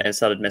phone out, and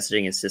started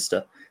messaging his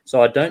sister.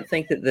 So I don't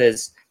think that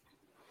there's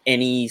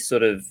any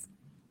sort of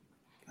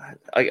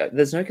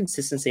there's no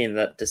consistency in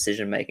that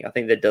decision making. I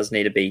think there does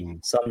need to be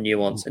some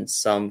nuance and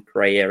some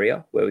grey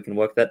area where we can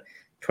work that.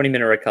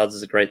 20-minute red cards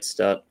is a great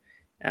start.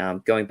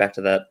 Going back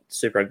to that,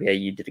 Super Rugby,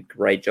 you did a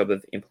great job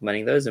of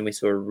implementing those, and we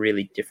saw a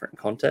really different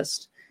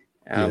contest.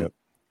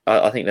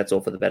 I think that's all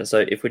for the better.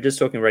 So if we're just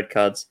talking red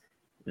cards,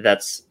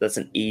 that's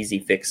an easy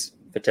fix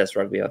for Test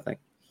Rugby, I think.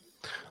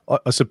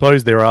 I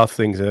suppose there are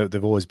things that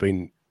there've always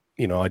been,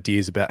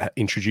 ideas about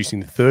introducing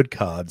the third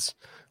cards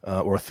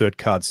or a third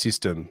card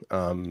system.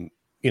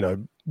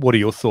 What are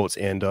your thoughts,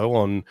 Ando,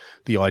 on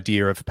the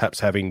idea of perhaps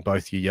having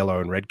both your yellow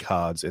and red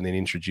cards and then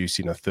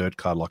introducing a third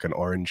card like an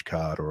orange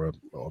card or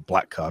a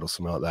black card or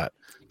something like that?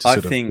 I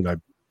think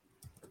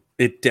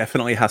it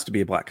definitely has to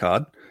be a black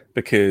card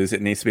because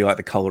it needs to be like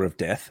the color of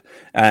death.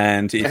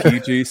 And if you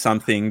do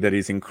something that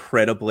is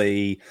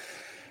incredibly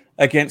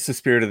against the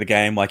spirit of the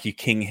game, like you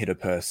king hit a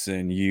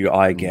person, you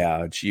eye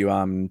gouge,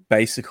 you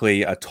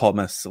basically a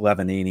Thomas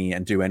Lavanini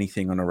and do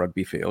anything on a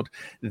rugby field,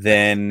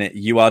 then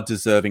you are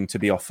deserving to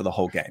be off for the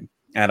whole game.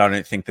 And I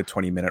don't think the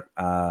 20-minute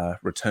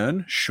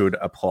return should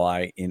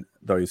apply in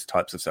those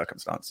types of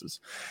circumstances.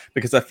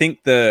 Because I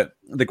think the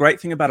great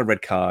thing about a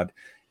red card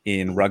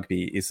in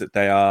rugby is that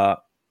they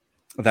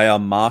are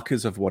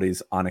markers of what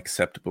is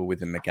unacceptable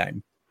within the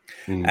game.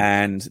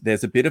 And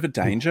there's a bit of a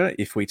danger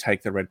if we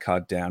take the red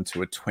card down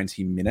to a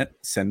 20-minute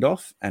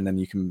send-off and then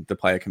the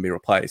player can be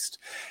replaced,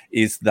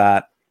 is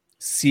that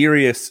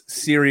serious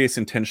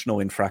intentional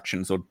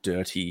infractions or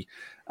dirty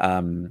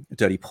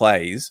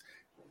plays,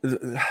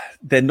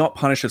 they're not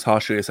punished as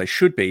harshly as they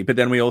should be. But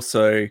then we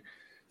also,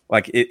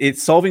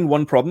 it's solving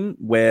one problem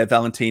where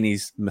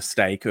Valentini's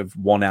mistake of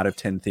 1 out of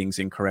 10 things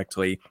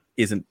incorrectly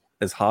isn't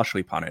as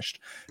harshly punished,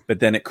 but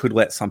then it could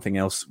let something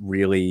else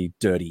really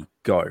dirty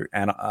go.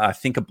 And I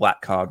think a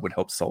black card would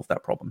help solve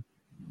that problem.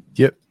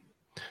 Yep.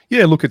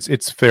 Yeah, look,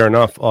 it's fair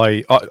enough.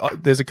 I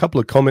there's a couple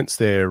of comments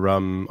there.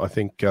 I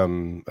think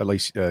at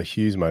least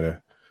Hughes made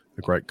a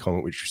great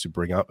comment, which we should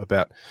bring up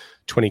about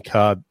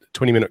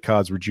 20-minute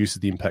cards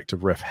reduces the impact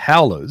of ref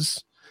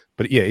howlers.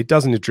 But yeah, it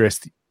doesn't address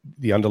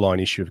the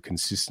underlying issue of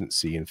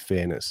consistency and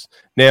fairness.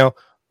 Now,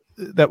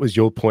 that was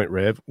your point,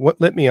 Rev.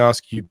 Let me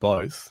ask you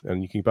both,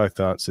 and you can both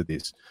answer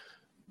this.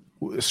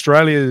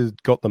 Australia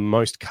got the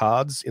most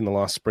cards in the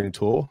last spring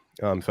tour.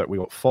 In fact, we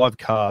got 5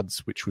 cards,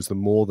 which was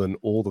more than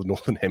all the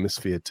Northern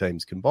Hemisphere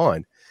teams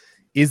combined.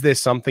 Is there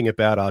something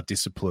about our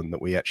discipline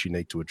that we actually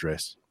need to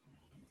address?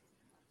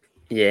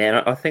 Yeah,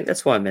 and I think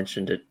that's why I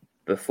mentioned it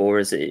before,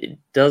 is it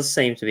does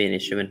seem to be an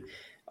issue. And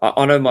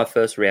I know my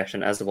first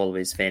reaction as a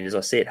Wallabies fan is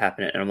I see it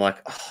happening, and I'm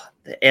like, oh,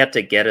 they're out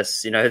to get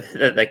us.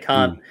 They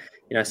can't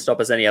stop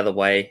us any other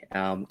way.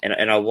 And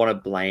I want to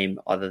blame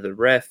either the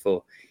ref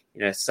or,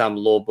 some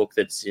law book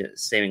that's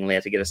seemingly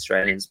out to get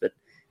Australians. But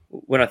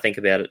when I think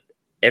about it,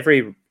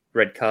 every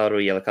red card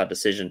or yellow card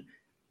decision,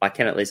 I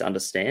can at least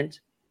understand.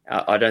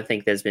 I don't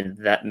think there's been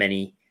that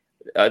many.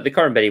 The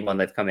Corumbeti one,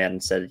 they've come out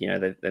and said,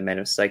 they made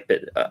a mistake.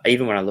 But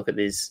even when I look at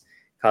these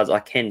cards, I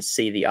can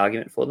see the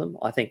argument for them.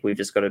 I think we've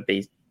just got to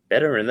be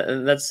better.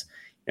 And that's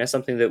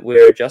something that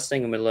we're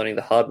adjusting and we're learning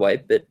the hard way.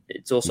 But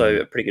it's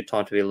also a pretty good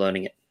time to be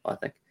learning it, I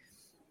think.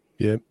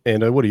 Yeah.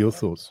 Ando, what are your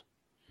thoughts?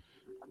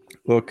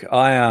 Look,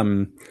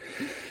 I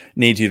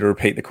need you to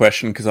repeat the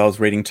question because I was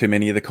reading too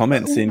many of the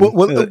comments in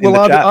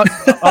the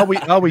chat.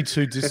 Are we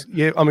too?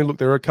 Yeah, I mean, look,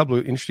 there are a couple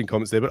of interesting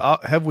comments there,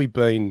 but have we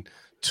been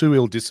too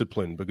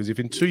ill-disciplined? Because if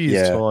in 2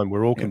 years' time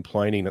we're all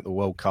complaining at the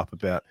World Cup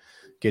about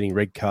getting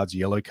red cards,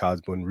 yellow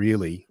cards, when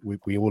really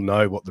we all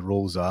know what the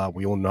rules are.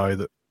 We all know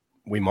that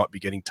we might be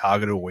getting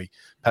targeted, or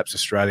perhaps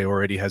Australia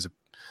already has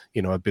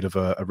a bit of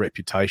a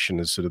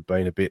reputation as sort of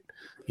being a bit,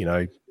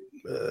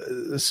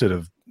 sort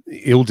of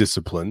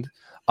ill-disciplined.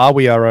 Are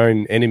we our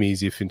own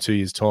enemies if in 2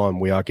 years' time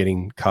we are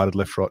getting carded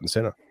left, right, and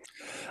centre?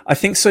 I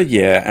think so,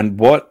 yeah. And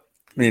what,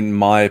 in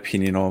my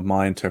opinion or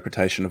my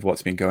interpretation of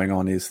what's been going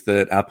on, is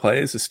that our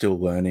players are still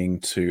learning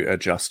to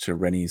adjust to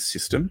Rennie's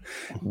system,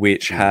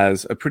 which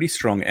has a pretty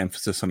strong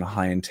emphasis on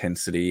high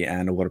intensity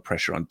and a lot of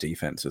pressure on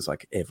defenses,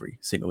 like every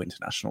single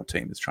international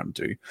team is trying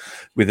to do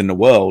within the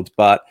world.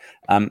 But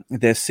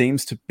there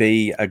seems to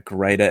be a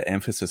greater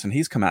emphasis, and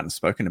he's come out and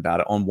spoken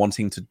about it, on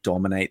wanting to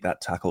dominate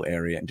that tackle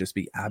area and just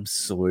be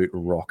absolute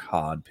rock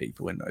hard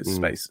people in those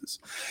spaces.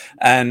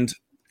 And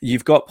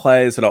you've got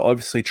players that are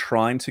obviously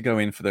trying to go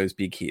in for those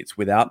big hits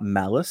without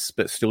malice,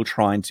 but still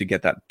trying to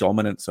get that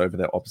dominance over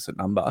their opposite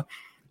number,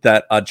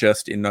 that are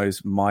just in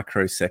those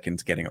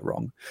microseconds getting it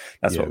wrong.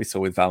 That's what we saw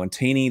with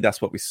Valentini. That's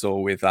what we saw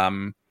with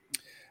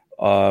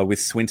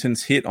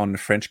Swinton's hit on the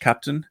French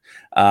captain.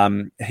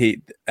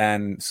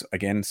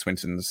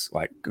 Swinton's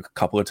like a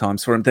couple of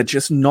times for him. They're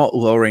just not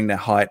lowering their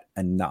height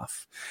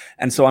enough.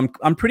 And so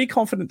I'm pretty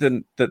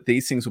confident that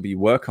these things will be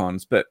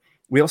work-ons, but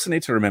we also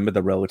need to remember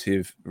the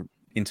relative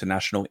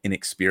international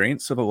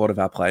inexperience of a lot of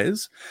our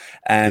players.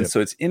 And so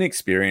it's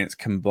inexperience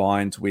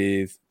combined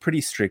with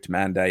pretty strict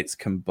mandates,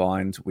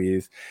 combined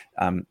with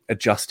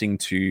adjusting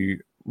to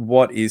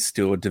what is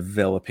still a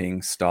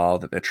developing style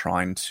that they're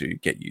trying to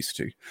get used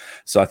to.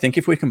 So I think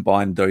if we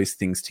combine those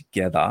things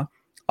together,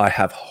 I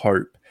have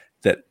hope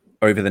that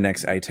over the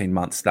next 18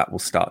 months, that will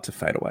start to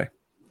fade away.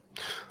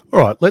 All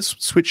right, let's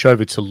switch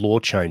over to law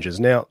changes.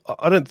 Now,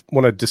 I don't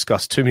want to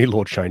discuss too many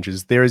law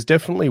changes. There is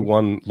definitely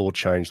one law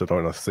change that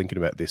I'm thinking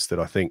about this that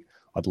I think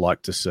I'd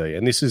like to see,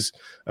 and this is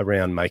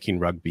around making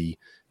rugby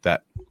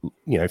that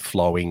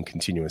flowing,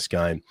 continuous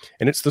game.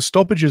 And it's the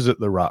stoppages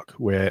at the ruck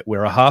where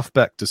a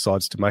halfback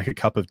decides to make a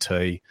cup of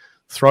tea,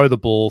 throw the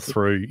ball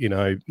through,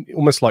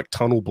 almost like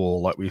tunnel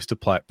ball, like we used to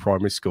play at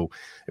primary school,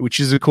 which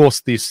is, of course,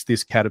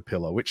 this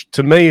caterpillar, which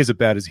to me is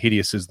about as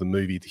hideous as the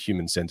movie The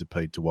Human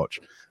Centipede to watch.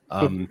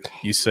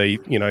 You see,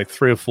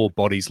 3 or 4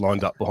 bodies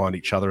lined up behind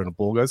each other and a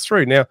ball goes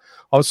through. Now,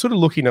 I was sort of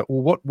looking at,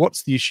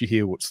 what's the issue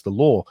here? What's the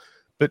law?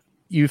 But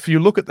if you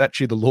look at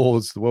actually the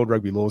laws, the World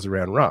Rugby laws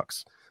around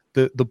rucks,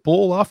 the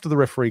ball, after the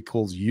referee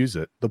calls use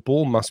it, the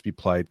ball must be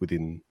played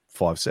within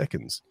 5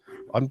 seconds.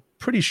 I'm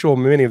pretty sure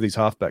many of these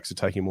halfbacks are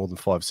taking more than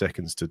 5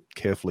 seconds to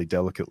carefully,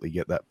 delicately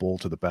get that ball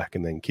to the back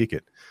and then kick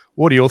it.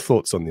 What are your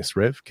thoughts on this,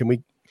 Rev? Can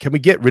we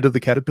get rid of the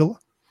caterpillar?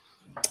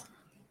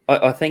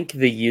 I think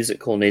the use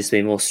it call needs to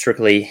be more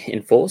strictly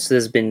enforced.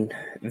 There's been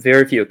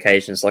very few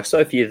occasions, like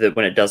so few, that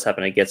when it does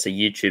happen, it gets a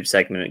YouTube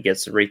segment, it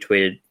gets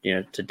retweeted,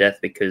 to death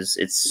because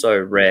it's so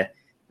rare.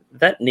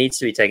 That needs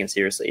to be taken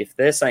seriously. If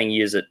they're saying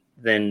use it,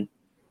 then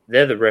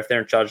they're the ref,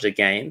 they're in charge of the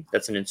game.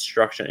 That's an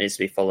instruction that needs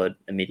to be followed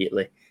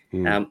immediately.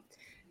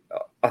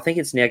 I think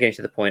it's now getting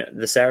to the point.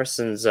 The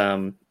Saracens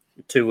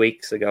 2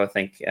 weeks ago, I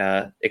think,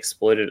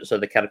 exploited it. So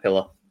the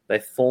caterpillar, they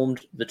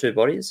formed the 2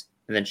 bodies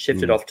and then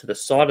shifted off to the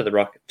side of the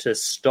ruck to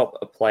stop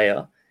a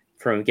player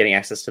from getting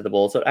access to the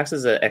ball. So it acts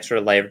as an extra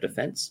layer of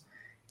defense.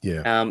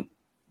 Yeah.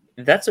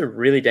 That's a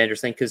really dangerous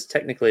thing because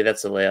technically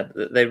that's allowed.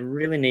 They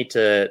really need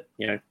to,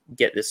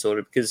 get this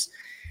sorted because,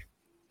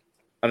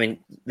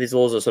 these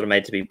laws are sort of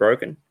made to be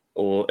broken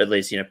or at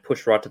least,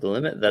 pushed right to the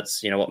limit.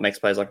 That's, what makes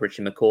players like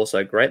Richie McCaw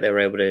so great. They were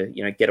able to,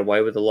 get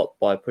away with a lot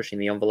by pushing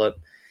the envelope.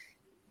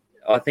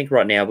 I think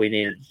right now we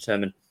need to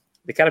determine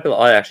the caterpillar.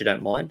 I actually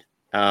don't mind.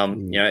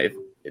 If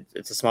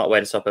it's a smart way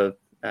to stop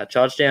a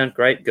charge down,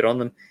 great, good on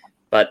them.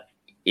 But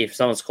if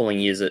someone's calling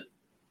use it,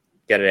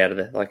 get it out of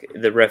there. Like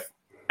the ref,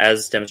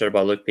 as demonstrated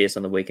by Luke Pearce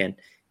on the weekend,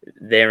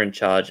 they're in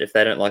charge. If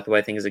they don't like the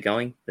way things are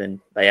going,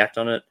 then they act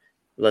on it.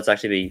 Let's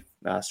actually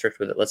be strict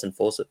with it. Let's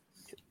enforce it.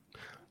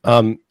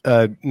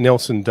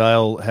 Nelson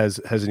Dale has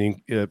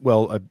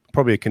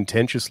probably a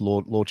contentious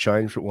law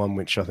change, but one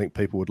which I think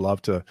people would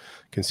love to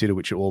consider,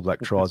 which All Black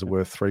tries are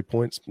worth 3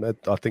 points.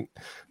 I think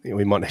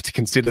we might need to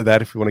consider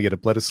that if we want to get a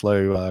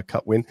Bledisloe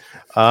Cup win.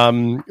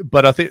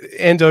 But I think,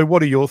 Ando,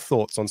 what are your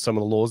thoughts on some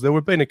of the laws? There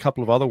have been a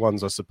couple of other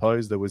ones, I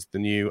suppose. There was the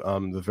new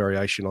the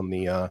variation on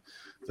the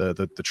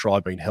try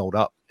being held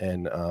up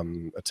and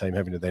a team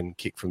having to then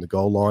kick from the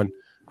goal line.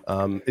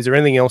 Is there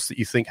anything else that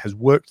you think has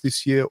worked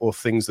this year, or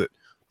things that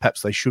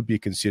perhaps they should be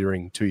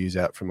considering 2 years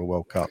out from a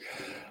World Cup?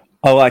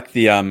 I like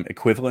the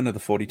equivalent of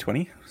the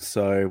 40-20.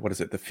 So what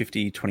is it? The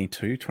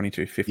 50-22,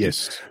 22-50.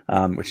 Yes.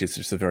 Which is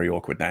just a very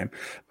awkward name.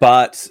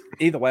 But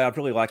either way, I've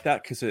really liked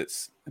that because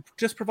it's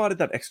just provided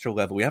that extra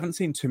level. We haven't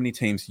seen too many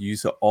teams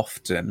use it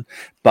often,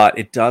 but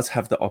it does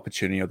have the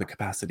opportunity or the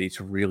capacity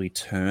to really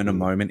turn a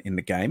moment in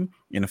the game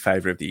in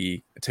favor of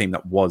the team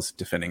that was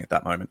defending at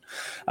that moment.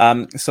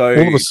 So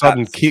all of a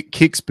sudden,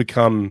 kicks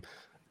become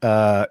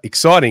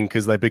exciting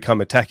because they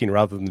become attacking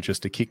rather than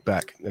just a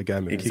kickback, a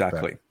game of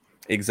exactly. kickback.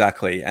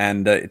 Exactly.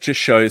 And it just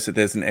shows that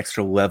there's an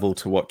extra level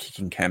to what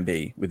kicking can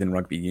be within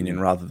rugby union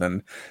rather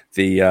than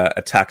the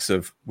attacks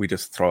of we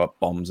just throw up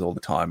bombs all the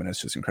time and it's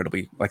just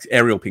incredibly like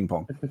aerial ping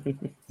pong.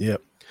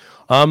 Yep.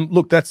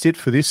 Look, that's it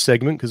for this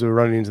segment because we're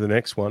running into the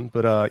next one.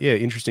 But yeah,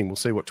 interesting. We'll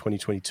see what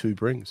 2022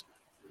 brings.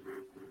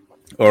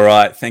 All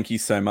right. Thank you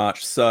so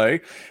much. So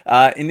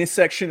in this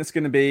section, it's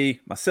going to be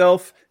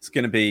myself. It's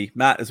going to be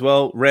Matt as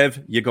well.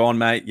 Rev, you're gone,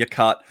 mate. You're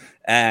cut.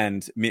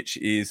 And Mitch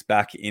is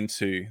back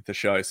into the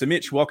show. So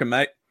Mitch, welcome,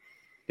 mate.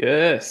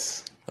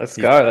 Yes. Let's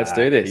He's go. back. Let's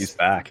do this. He's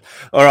back.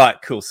 All right,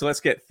 cool. So let's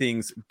get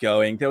things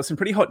going. There was some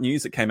pretty hot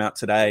news that came out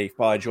today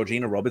by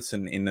Georgina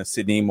Robertson in the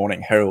Sydney Morning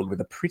Herald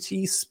with a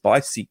pretty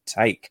spicy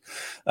take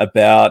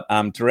about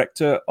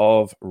Director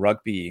of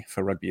Rugby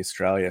for Rugby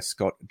Australia,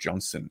 Scott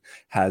Johnson,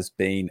 has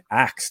been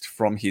axed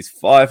from his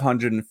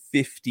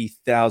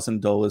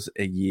 $550,000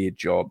 a year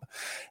job.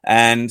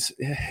 And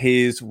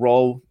his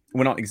role,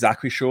 we're not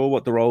exactly sure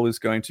what the role is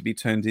going to be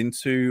turned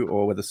into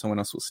or whether someone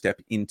else will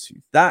step into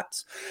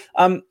that.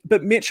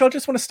 But Mitch, I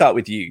just want to start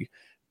with you.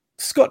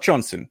 Scott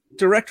Johnson,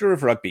 Director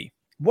of Rugby,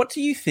 what do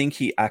you think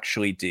he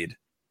actually did?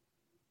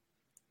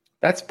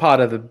 That's part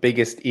of the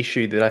biggest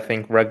issue that I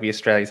think Rugby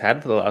Australia's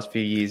had for the last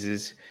few years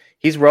is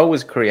his role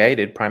was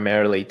created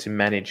primarily to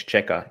manage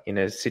Checker in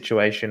a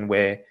situation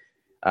where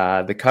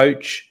the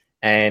coach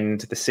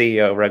and the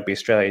CEO of Rugby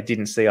Australia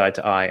didn't see eye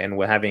to eye and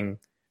were having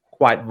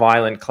quite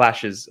violent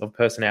clashes of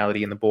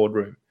personality in the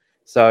boardroom.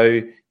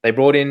 So they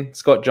brought in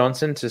Scott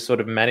Johnson to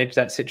sort of manage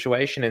that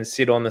situation and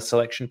sit on the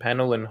selection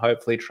panel and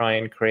hopefully try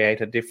and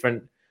create a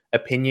different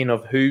opinion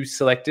of who's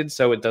selected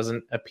so it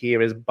doesn't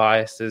appear as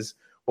biased as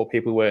what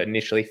people were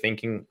initially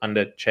thinking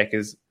under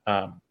Checker's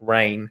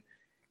reign.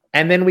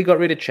 And then we got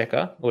rid of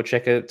Checker, or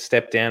Checker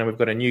stepped down, and we've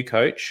got a new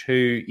coach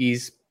who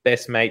is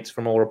best mates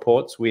from all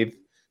reports with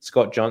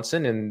Scott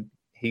Johnson, and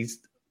he's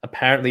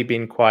apparently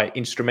been quite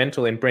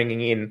instrumental in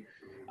bringing in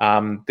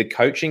the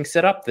coaching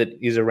setup that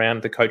is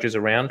around the coaches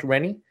around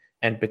Rennie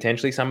and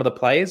potentially some of the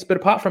players. But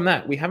apart from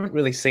that, we haven't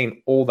really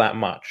seen all that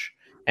much.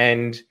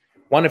 And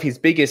one of his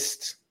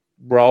biggest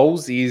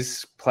roles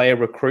is player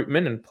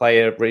recruitment and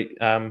player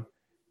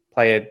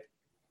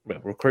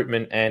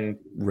recruitment and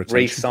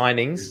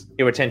re-signings.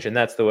 Retention,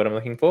 that's the word I'm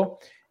looking for.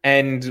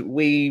 And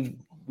we've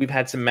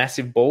had some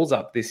massive balls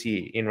up this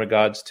year in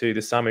regards to the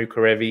Samu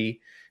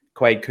Karevi,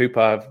 Quade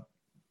Cooper.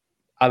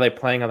 Are they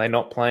playing? Are they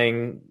not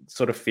playing?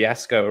 Sort of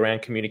fiasco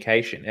around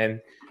communication. And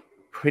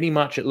pretty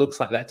much it looks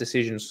like that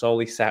decision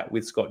solely sat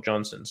with Scott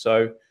Johnson.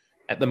 So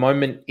at the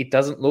moment, it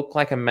doesn't look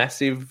like a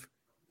massive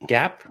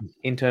gap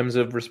in terms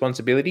of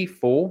responsibility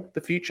for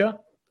the future.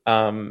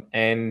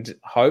 And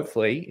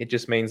hopefully it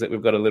just means that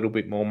we've got a little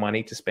bit more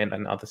money to spend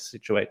on other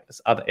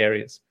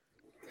areas.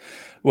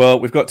 Well,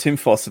 we've got Tim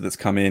Foster that's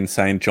come in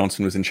saying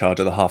Johnson was in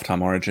charge of the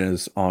halftime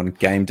oranges on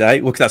game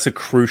day. Look, that's a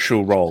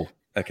crucial role.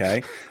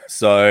 Okay,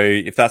 so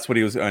if that's what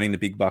he was earning the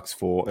big bucks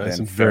for, then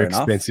some fair very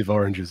enough. expensive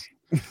oranges.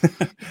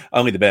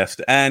 Only the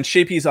best. And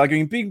Sheepy's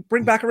arguing,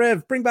 bring back a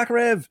Rev, bring back a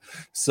Rev.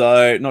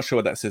 So not sure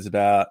what that says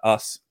about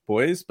us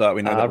boys, but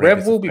we know that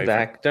Rev will be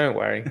back. Don't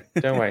worry.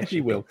 He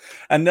will.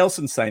 And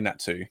Nelson's saying that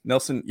too.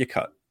 Nelson, you're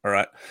cut. All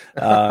right.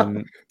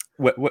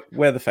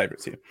 We're the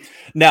favorites here.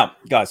 Now,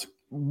 guys,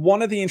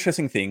 one of the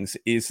interesting things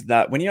is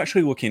that when you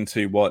actually look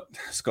into what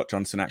Scott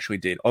Johnson actually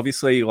did,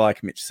 obviously,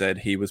 like Mitch said,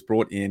 he was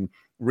brought in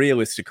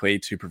realistically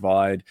to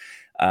provide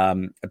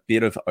a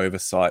bit of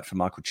oversight for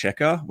Michael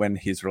Checker when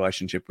his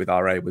relationship with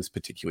RA was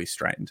particularly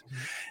strained.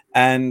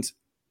 And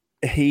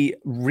I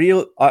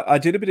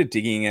did a bit of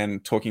digging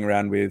and talking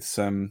around with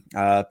some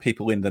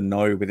people in the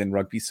know within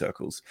rugby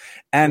circles.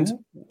 And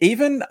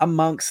even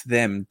amongst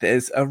them,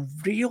 there's a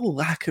real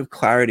lack of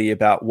clarity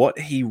about what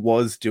he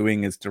was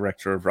doing as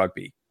director of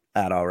rugby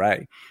at RA.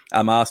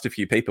 I asked a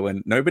few people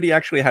and nobody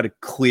actually had a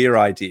clear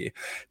idea.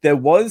 There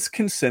was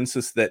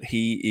consensus that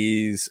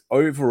he is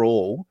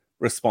overall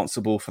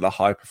responsible for the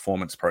high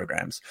performance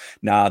programs.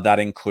 Now that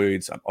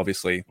includes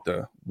obviously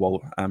the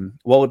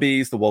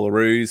Wallabies, the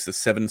Wallaroos, the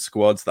 7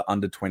 squads, the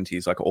under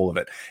 20s, like all of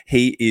it.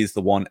 He is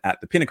the one at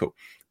the pinnacle.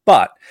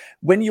 But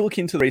when you look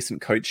into the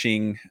recent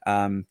coaching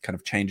kind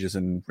of changes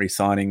and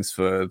re-signings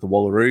for the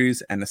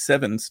Wallaroos and the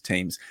Sevens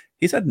teams,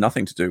 he's had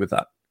nothing to do with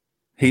that.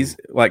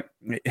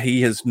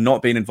 He has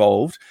not been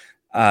involved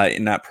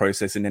in that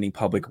process in any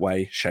public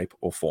way, shape,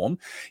 or form.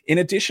 In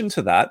addition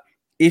to that,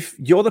 if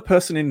you're the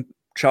person in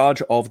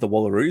charge of the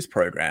Wallaroos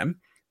program,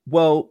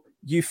 well,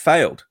 you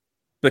failed.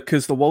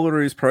 because the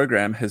Wallaroos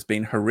program has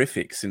been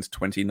horrific since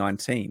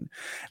 2019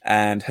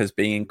 and has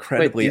been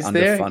incredibly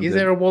underfunded. Is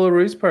there a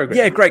Wallaroos program?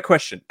 Yeah, great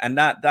question. And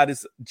that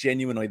is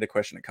genuinely the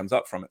question that comes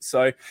up from it.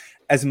 So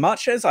as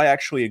much as I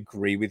actually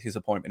agree with his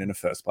appointment in the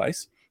first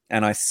place,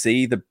 and I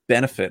see the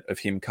benefit of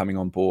him coming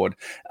on board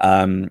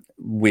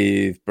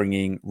with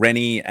bringing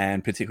Rennie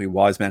and particularly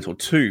Wisemantle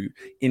 2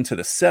 into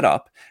the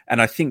setup,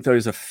 and I think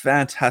those are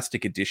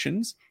fantastic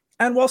additions.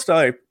 And whilst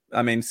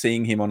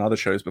seeing him on other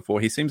shows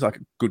before, he seems like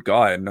a good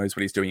guy and knows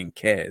what he's doing and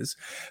cares.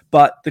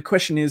 But the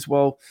question is,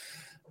 well,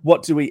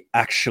 what do we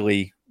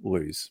actually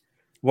lose?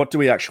 What do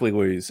we actually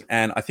lose?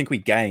 And I think we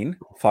gain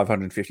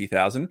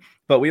 550,000,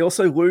 but we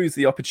also lose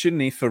the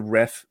opportunity for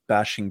ref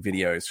bashing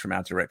videos from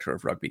our director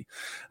of rugby.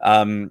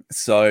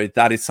 So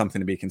that is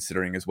something to be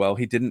considering as well.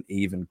 He didn't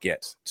even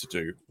get to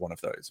do one of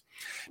those.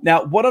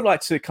 Now, what I'd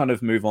like to kind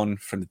of move on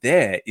from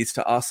there is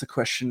to ask the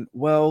question,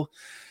 well,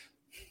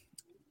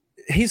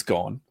 he's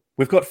gone.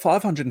 We've got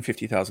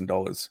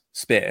 $550,000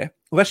 spare.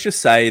 Let's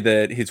just say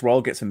that his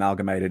role gets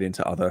amalgamated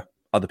into other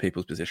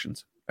people's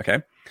positions.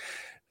 Okay.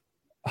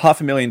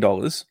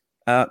 $500,000.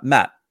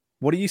 Matt,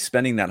 what are you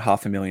spending that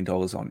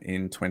 $500,000 on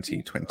in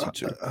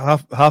 2022?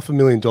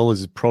 $500,000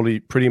 is probably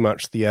pretty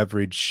much the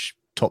average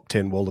top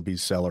 10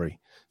 Wallabies salary.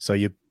 So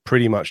you're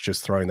pretty much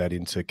just throwing that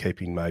into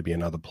keeping maybe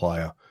another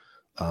player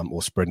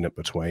or spreading it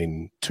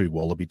between two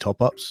Wallaby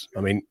top-ups.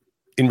 I mean,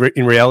 in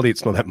reality,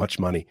 it's not that much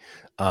money.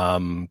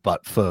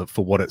 But for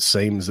what it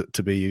seems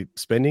to be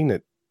spending,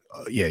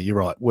 yeah, you're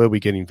right. Were we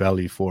getting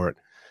value for it?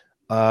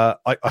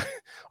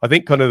 I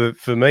think kind of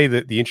for me,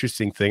 the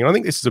interesting thing, and I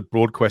think this is a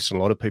broad question a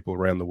lot of people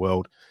around the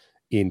world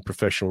in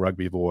professional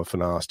rugby have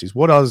often asked, is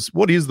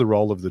what is the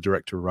role of the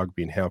director of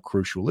rugby and how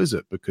crucial is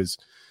it? Because,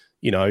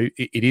 you know,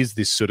 it is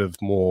this sort of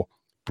more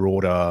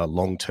broader,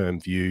 long-term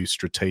view,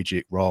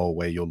 strategic role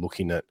where you're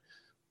looking at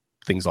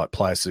things like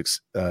player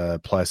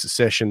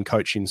succession,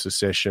 coaching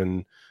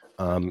succession.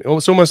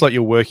 It's almost like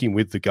you're working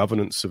with the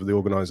governance of the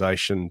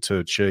organisation to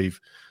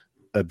achieve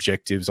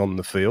objectives on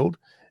the field.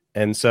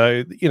 And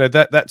so, you know,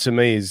 that to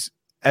me is,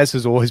 as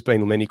has always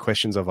been many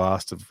questions I've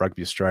asked of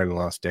Rugby Australia in the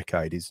last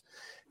decade, is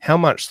how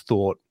much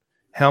thought,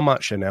 how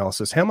much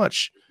analysis, how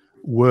much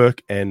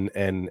work and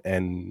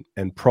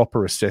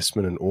proper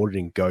assessment and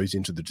auditing goes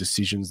into the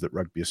decisions that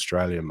Rugby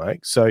Australia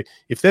makes. So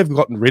if they've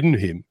gotten rid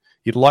of him,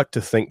 you'd like to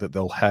think that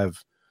they'll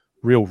have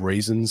real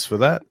reasons for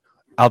that,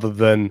 other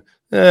than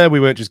we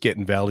weren't just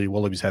getting value.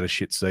 Wallabies had a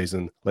shit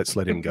season. Let's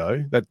let him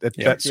go.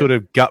 That sort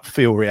of gut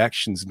feel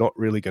reaction's not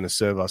really going to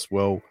serve us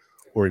well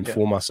or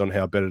inform us on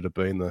how better to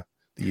be in the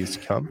years to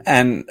come.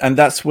 And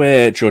that's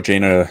where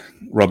Georgina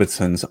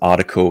Robertson's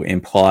article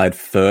implied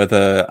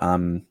further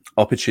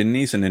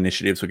opportunities and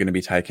initiatives were going to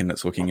be taken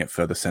that's looking at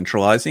further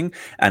centralizing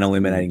and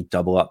eliminating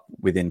double up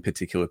within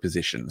particular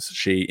positions.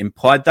 She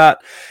implied that.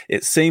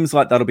 It seems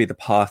like that'll be the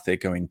path they're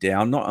going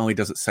down. Not only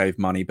does it save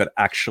money, but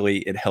actually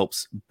it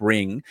helps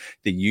bring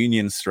the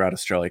unions throughout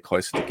Australia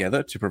closer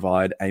together to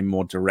provide a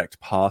more direct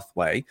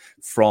pathway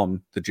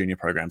from the junior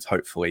programs,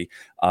 hopefully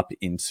up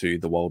into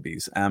the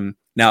Wallabies.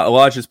 Now,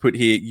 Elijah's put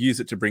here, use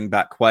it to bring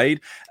back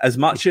Quaid. As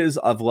much as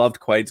I've loved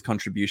Quaid's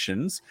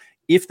contributions,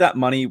 if that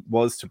money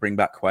was to bring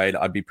back Quaid,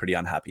 I'd be pretty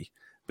unhappy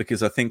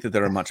because I think that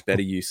there are much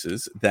better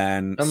uses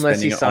than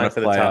unless you sign it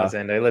for the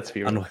Tarzando. Let's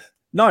be real.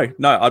 No,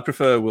 I'd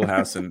prefer Will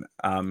Harrison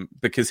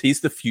because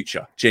he's the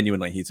future.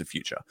 Genuinely, he's the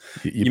future.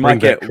 You might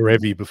get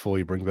Karevi before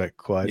you bring back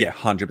Quaid. Yeah,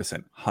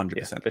 100%.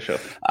 Yeah, for sure.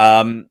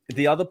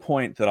 The other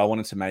point that I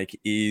wanted to make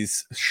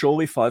is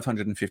surely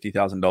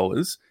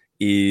 $550,000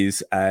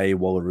 is a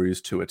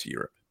Wallaroos tour to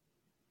Europe.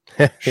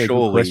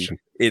 Surely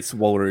it's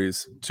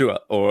Wallaroos tour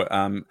or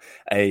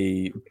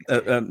a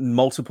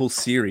multiple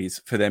series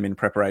for them in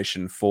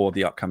preparation for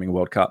the upcoming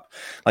World Cup.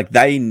 Like,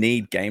 they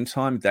need game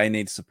time, they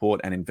need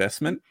support and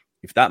investment.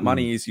 If that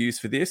money is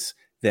used for this,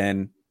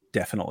 then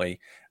definitely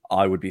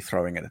I would be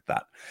throwing it at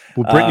that.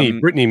 Well,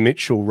 Brittany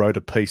Mitchell wrote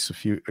a piece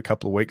a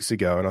couple of weeks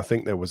ago, and I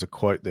think there was a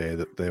quote there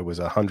that there was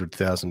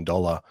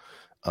 $100,000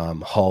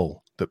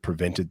 hole that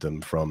prevented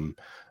them from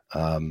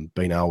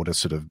being able to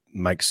sort of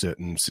make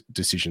certain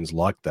decisions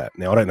like that.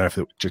 Now, I don't know if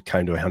it just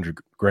came to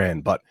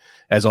 $100,000, but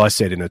as I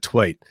said in a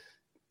tweet,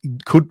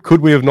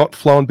 could we have not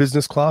flown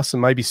business class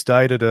and maybe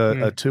stayed at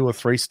a 2 or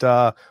 3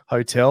 star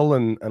hotel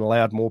and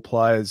allowed more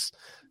players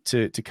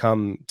to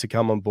come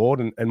on board?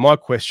 And my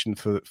question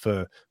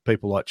for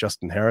people like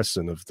Justin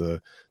Harrison of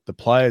the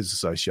Players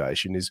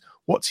Association is,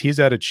 what's his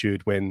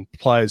attitude when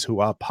players who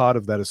are part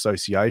of that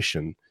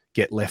association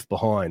get left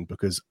behind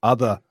because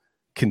other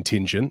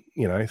contingent,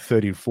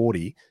 30 or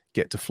 40,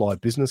 get to fly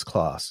business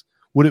class?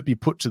 Would it be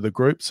put to the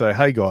group, say,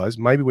 hey guys,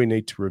 maybe we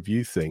need to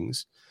review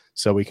things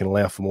so we can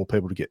allow for more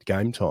people to get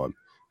game time?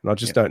 And I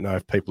just don't know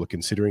if people are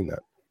considering that.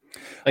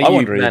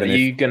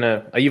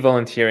 Are you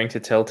volunteering to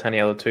tell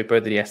Taniela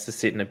Tupou that he has to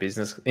sit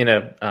in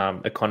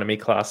a economy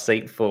class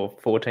seat for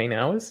 14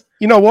 hours?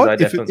 You know what?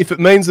 If it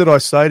means that I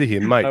say to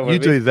him, mate, you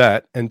do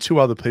that and 2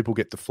 other people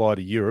get to fly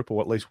to Europe,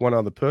 or at least 1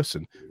 other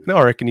person. No,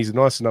 I reckon he's a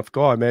nice enough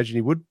guy. I imagine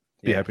he would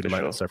be happy to make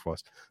that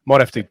sacrifice.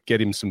 Might have to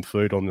get him some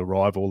food on the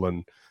arrival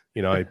and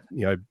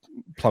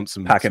plump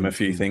some, Pack him a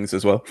few things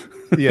as well.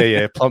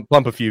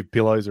 plump a few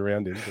pillows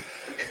around him.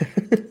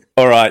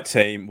 All right,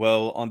 team.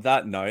 Well, on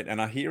that note,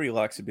 and I hear he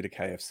likes a bit of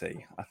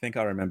KFC. I think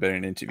I remember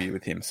an interview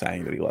with him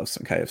saying that he loves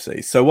some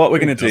KFC. So what we're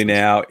going to do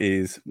now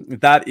is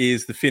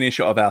the finish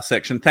of our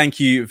section. Thank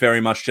you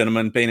very much,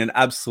 gentlemen. Been an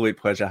absolute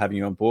pleasure having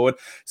you on board.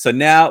 So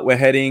now we're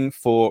heading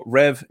for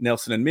Rev,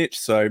 Nelson, and Mitch.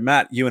 So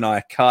Matt, you and I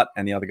are cut,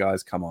 and the other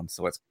guys come on.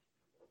 So let's.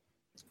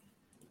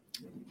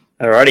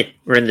 Alrighty,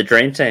 we're in the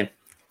dream team.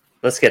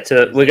 Let's get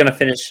to it. We're going to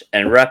finish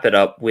and wrap it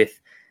up with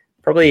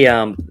probably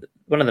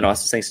one of the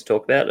nicest things to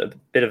talk about, a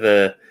bit of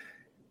a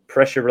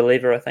pressure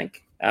reliever, I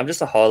think. Just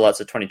the highlights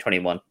of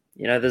 2021.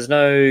 There's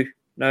no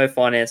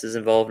finances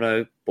involved,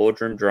 no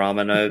boardroom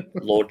drama, no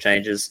law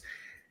changes.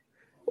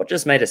 What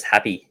just made us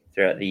happy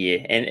throughout the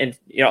year? And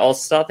I'll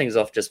start things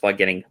off just by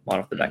getting one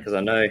off the back, because I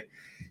know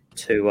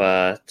two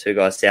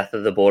guys south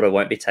of the border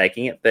won't be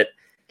taking it. But,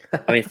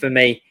 I mean, for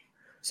me,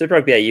 Super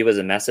Rugby AU was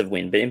a massive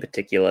win, but in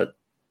particular,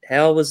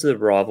 how was the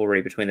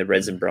rivalry between the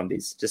Reds and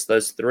Brumbies? Just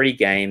those 3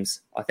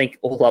 games. I think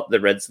all up the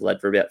Reds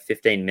led for about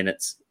 15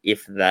 minutes,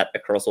 if that,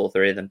 across all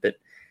 3 of them. But,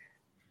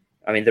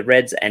 I mean, the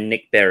Reds and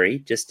Nick Berry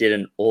just did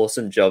an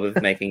awesome job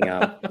of making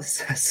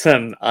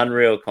some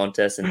unreal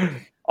contests.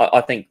 And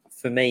I think,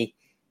 for me,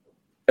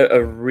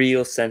 a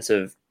real sense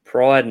of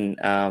pride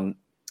and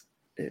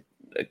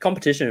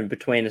competition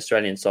between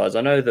Australian sides.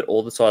 I know that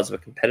all the sides were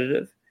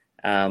competitive.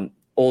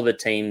 All the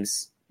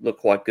teams look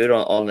quite good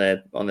on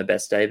their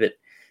best day, but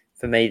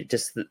for me,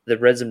 just the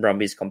Reds and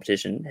Brumbies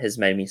competition has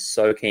made me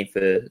so keen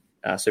for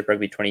Super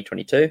Rugby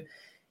 2022,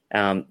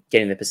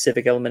 getting the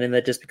Pacific element in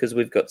there, just because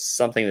we've got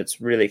something that's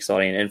really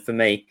exciting. And for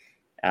me,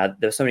 there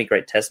were so many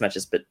great test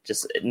matches, but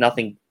just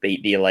nothing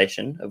beat the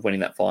elation of winning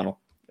that final.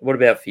 What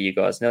about for you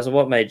guys? Nelson,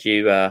 what made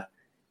you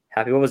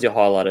happy? What was your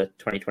highlight of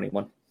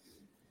 2021?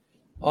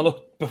 Oh,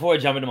 look, before I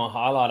jump into my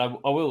highlight,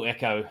 I will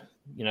echo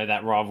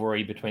that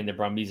rivalry between the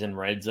Brumbies and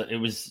Reds. It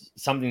was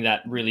something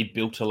that really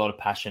built a lot of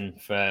passion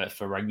for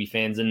rugby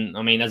fans. And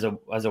I mean, as a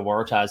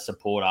Waratahs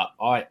supporter,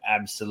 I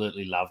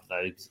absolutely loved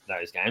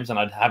those games, and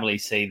I'd happily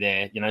sit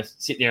there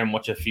and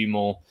watch a few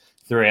more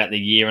throughout the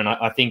year. And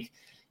I think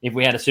if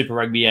we had a Super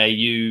Rugby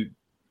AU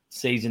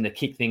season to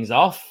kick things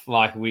off,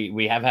 like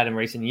we have had in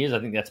recent years, I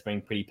think that's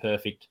been pretty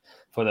perfect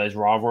for those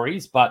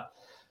rivalries. But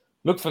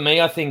look, for me,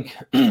 I think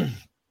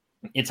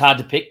it's hard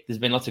to pick. There's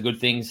been lots of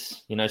good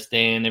things,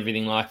 Stan,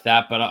 everything like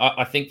that. But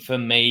I think for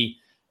me,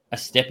 a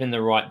step in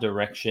the right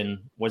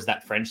direction was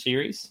that French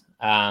series.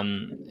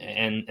 And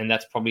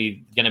that's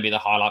probably going to be the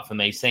highlight for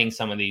me, seeing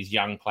some of these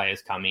young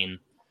players come in.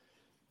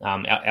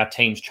 Our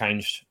team's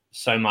changed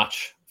so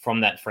much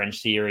from that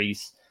French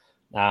series.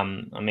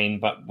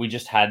 But we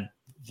just had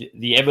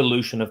the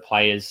evolution of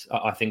players,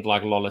 I think,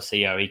 like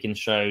Lolosio. He can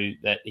show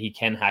that he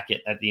can hack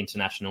it at the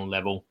international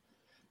level.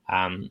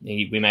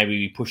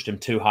 We pushed him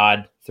too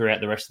hard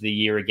throughout the rest of the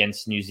year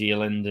against New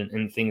Zealand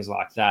and things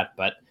like that.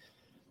 But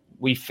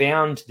we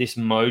found this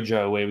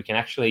mojo where we can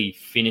actually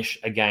finish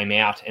a game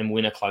out and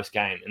win a close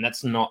game. And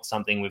that's not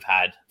something we've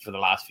had for the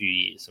last few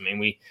years. I mean,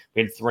 we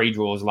had 3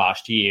 draws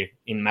last year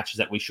in matches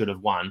that we should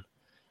have won.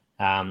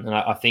 And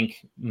I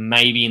think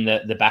maybe in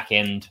the back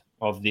end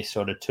of this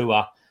sort of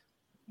tour,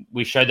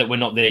 we showed that we're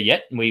not there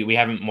yet. We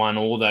haven't won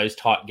all those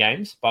tight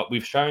games, but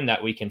we've shown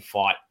that we can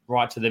fight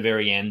right to the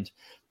very end.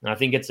 And I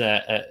think it's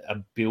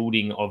a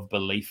building of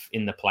belief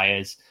in the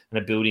players and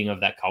a building of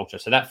that culture.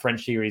 So that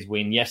French series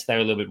win, yes, they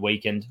were a little bit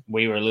weakened.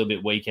 We were a little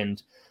bit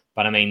weakened.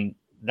 But, I mean,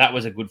 that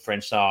was a good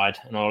French side.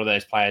 And all of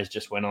those players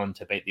just went on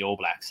to beat the All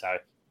Blacks. So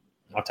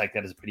I'll take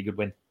that as a pretty good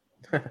win.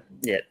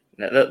 Yeah,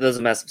 that was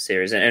a massive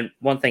series. And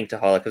one thing to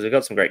highlight, because we've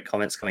got some great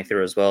comments coming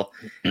through as well.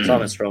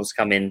 Simon Strong's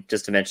come in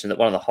just to mention that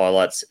one of the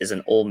highlights is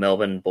an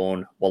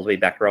all-Melbourne-born Wallaby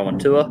back row on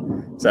tour.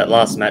 So that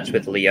last match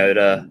with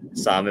Leota,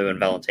 Samu and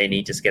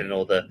Valentini, just getting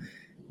all the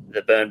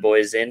Burn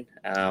boys in.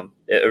 A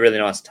really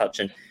nice touch.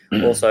 And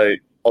also,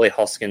 Ollie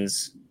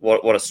Hoskins,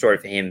 what a story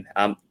for him.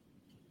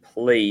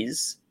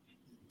 Please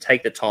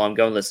take the time,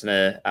 go and listen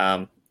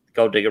to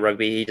Gold Digger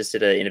Rugby. He just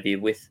did an interview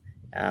with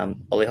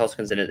Ollie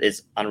Hoskins, and it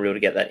is unreal to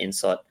get that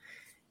insight.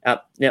 Now,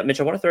 Mitch,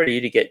 I want to throw to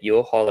you to get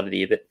your highlight of the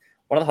year, but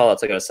one of the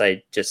highlights I got to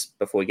say just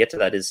before we get to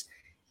that is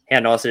how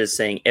nice it is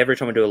seeing every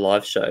time we do a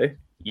live show,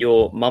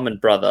 your mum and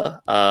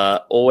brother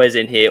are always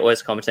in here,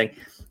 always commenting.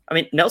 I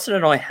mean, Nelson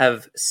and I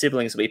have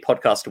siblings we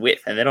podcast with,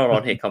 and they're not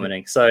on here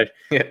commenting. So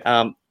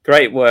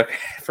great work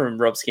from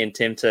Robski and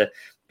Tim to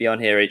be on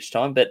here each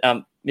time. But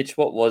Mitch,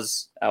 what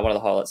was one of the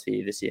highlights for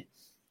you this year?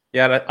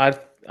 Yeah,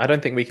 I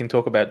don't think we can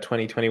talk about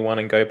 2021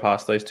 and go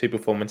past those 2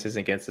 performances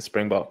against the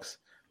Springboks.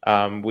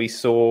 We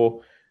saw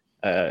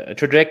a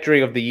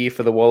trajectory of the year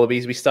for the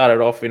Wallabies. We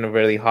started off in a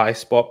really high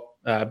spot,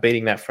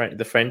 beating the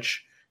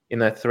French in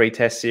the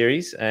 3-test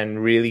series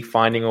and really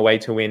finding a way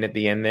to win at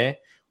the end there.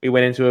 We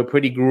went into a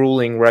pretty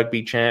grueling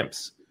rugby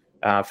champs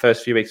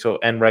first few weeks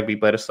and rugby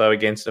Bledisloe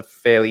against a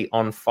fairly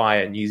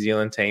on-fire New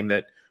Zealand team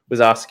that was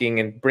asking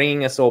and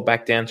bringing us all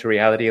back down to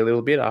reality a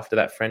little bit after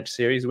that French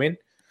series win.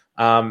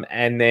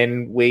 And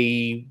then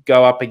we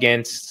go up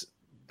against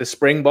the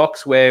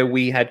Springboks, where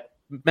we had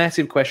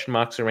massive question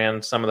marks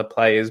around some of the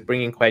players.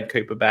 Bringing Quade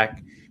Cooper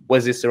back,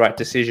 was this the right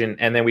decision?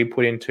 And then we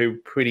put in two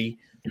pretty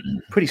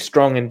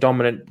strong and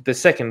dominant. The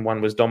second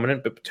one was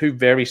dominant, but two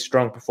very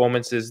strong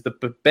performances,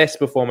 the best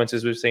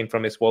performances we've seen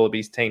from this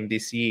Wallabies team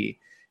this year.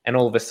 And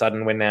all of a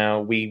sudden,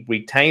 we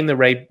retain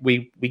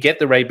we get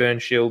the Rayburn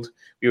Shield,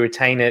 we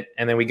retain it,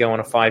 and then we go on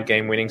a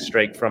 5-game winning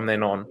streak from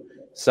then on.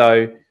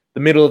 So the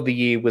middle of the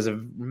year was a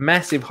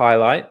massive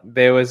highlight.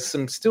 There was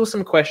still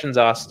some questions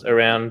asked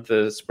around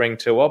the spring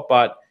tour,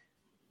 but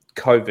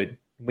COVID,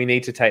 we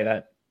need to take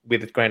that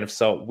with a grain of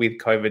salt. With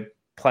COVID,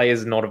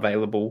 players not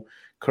available,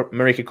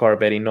 Marika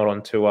Korobetti not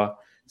on tour,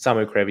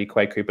 Samu Krevi,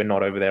 Quade Cooper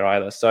not over there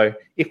either. So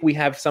if we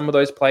have some of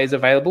those players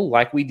available,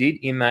 like we did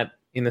in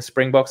the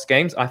Springboks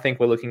games, I think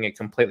we're looking at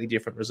completely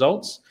different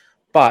results.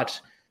 But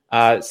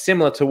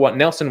similar to what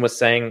Nelson was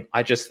saying,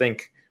 I just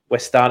think we're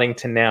starting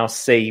to now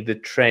see the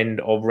trend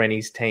of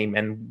Rennie's team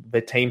and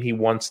the team he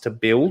wants to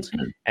build,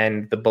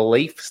 and the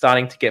belief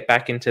starting to get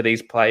back into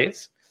these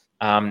players,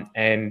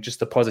 and just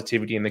the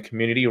positivity in the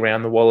community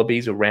around the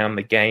Wallabies, around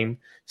the game.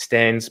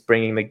 Stan's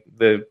bringing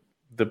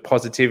the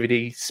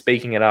positivity,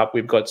 speaking it up.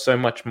 We've got so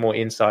much more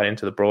insight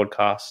into the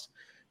broadcast.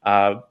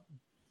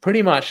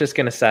 Pretty much just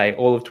going to say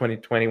all of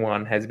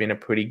 2021 has been a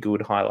pretty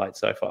good highlight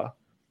so far.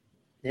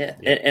 Yeah,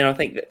 and I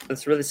think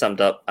that's really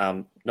summed up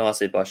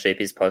nicely by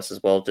Sheepy's post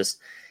as well, just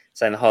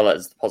saying the highlight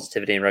is the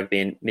positivity in rugby.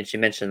 And Mitch, you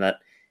mentioned that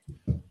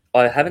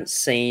I haven't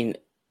seen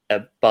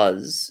a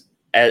buzz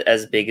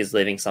as big as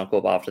leaving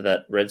Suncorp after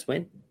that Reds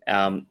win.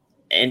 And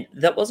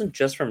that wasn't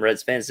just from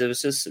Reds fans. It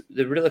was just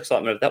the real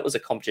excitement of that was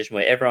a competition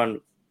where everyone,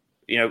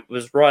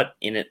 was right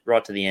in it,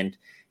 right to the end.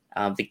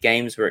 The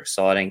games were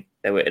exciting.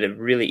 They were at a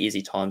really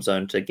easy time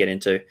zone to get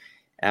into.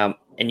 And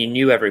you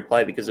knew every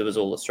play because it was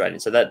all Australian.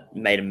 So that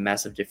made a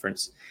massive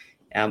difference.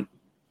 And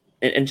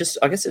just,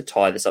 I guess, to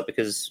tie this up,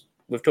 because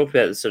we've talked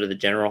about sort of the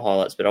general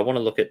highlights, but I want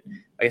to look at,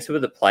 I guess, who were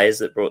the players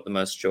that brought the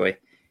most joy.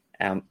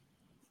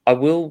 I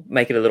will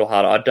make it a little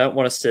harder. I don't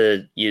want us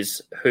to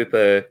use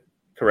Hooper,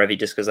 Karevi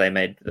just because they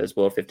made those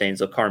World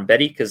 15s, or Corin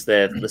Betty because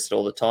they're listed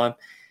all the time.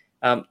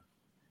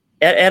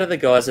 Out of the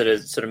guys that are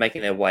sort of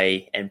making their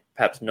way and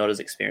perhaps not as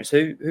experienced,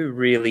 who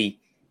really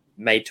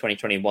made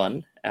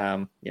 2021,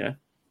 our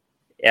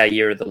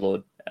year of the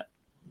Lord?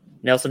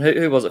 Nelson,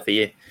 who was it for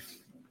you?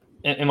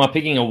 Am I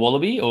picking a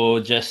Wallaby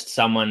or just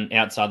someone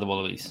outside the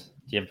Wallabies?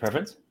 Do you have a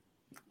preference?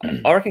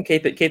 I reckon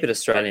keep it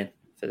Australian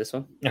for this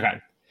one. Okay.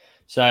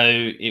 So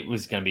it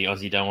was going to be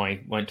Aussie, don't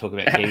worry. Won't talk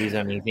about Kiwis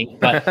or anything.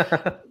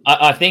 But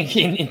I think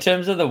in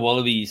terms of the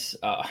Wallabies,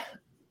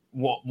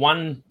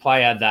 one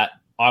player that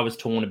I was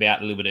torn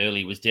about a little bit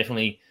early was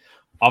definitely,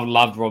 I've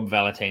loved Rob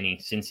Valentini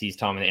since his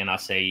time in the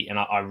NRC, and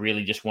I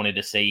really just wanted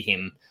to see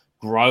him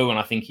grow, and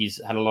I think he's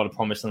had a lot of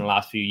promise in the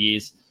last few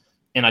years,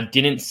 and I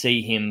didn't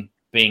see him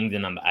being the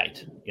number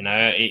 8.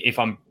 If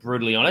I'm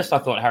brutally honest, I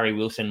thought Harry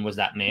Wilson was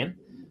that man,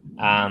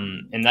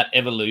 and that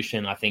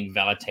evolution I think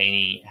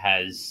Valentini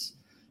has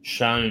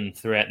shown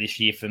throughout this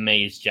year for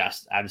me is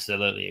just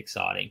absolutely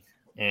exciting,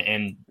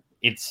 and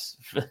it's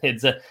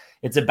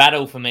a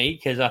battle for me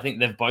because I think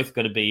they've both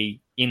got to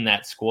be in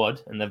that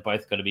squad and they've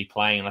both got to be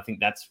playing, and I think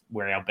that's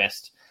where our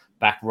best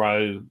back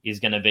row is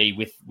going to be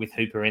with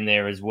Hooper in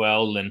there as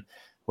well, and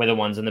whether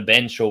one's on the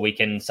bench or we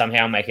can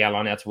somehow make our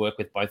lineouts work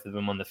with both of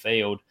them on the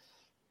field.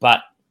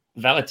 But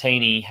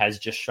Valentini has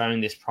just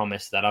shown this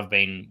promise that I've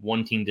been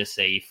wanting to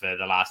see for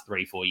the last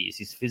 3-4 years.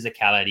 His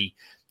physicality,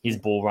 his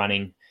ball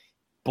running.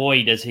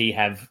 Boy, does he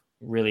have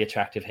really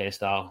attractive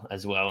hairstyle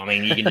as well. I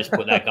mean, you can just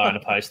put that guy on a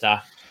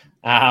poster.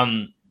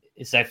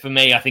 So for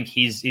me, I think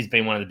he's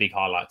been one of the big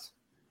highlights.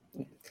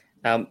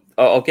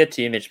 I'll get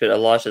to you, Mitch, but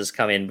Elijah's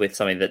come in with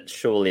something that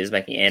surely is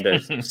making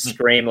Ando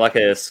scream like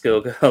a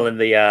schoolgirl in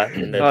the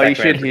background. You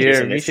should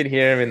hear him. You should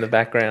hear him in the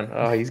background.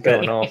 Oh, he's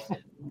going off.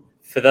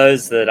 For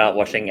those that aren't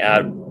watching,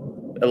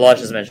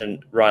 Elijah's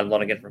mentioned Ryan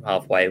Lonergan from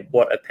halfway.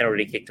 What a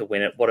penalty kick to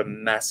win it. What a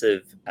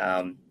massive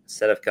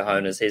set of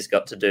cojones he's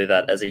got to do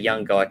that as a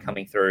young guy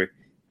coming through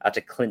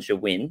to clinch a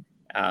win.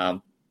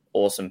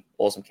 Awesome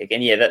kick.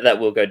 And yeah, that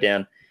will go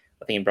down,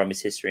 I think, in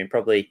Brumbies history, and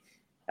probably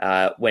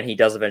when he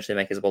does eventually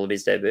make his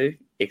Wallabies debut,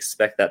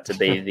 expect that to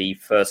be the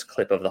first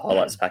clip of the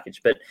highlights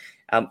package. But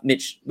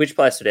Mitch, which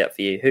player stood out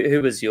for you?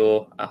 Who was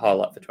your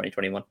highlight for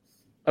 2021?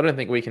 I don't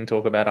think we can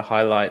talk about a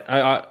highlight.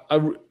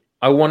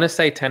 I want to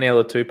say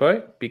Taniela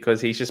Tupou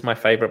because he's just my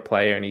favorite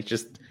player, and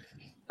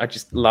I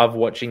just love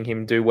watching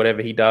him do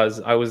whatever he does.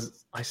 I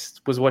was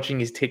watching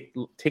his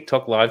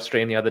TikTok live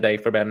stream the other day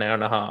for about an hour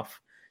and a half,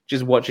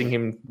 just watching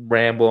him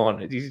ramble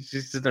on. He's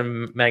just a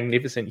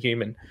magnificent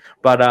human.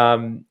 But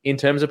in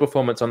terms of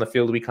performance on the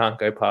field, we can't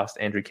go past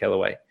Andrew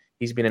Kellaway.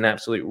 He's been an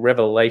absolute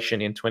revelation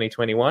in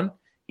 2021.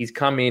 He's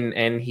come in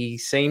and he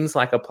seems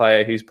like a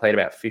player who's played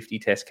about 50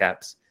 test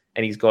caps,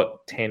 and he's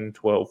got 10,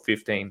 12,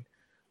 15.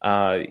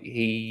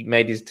 He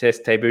made his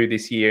test debut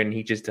this year, and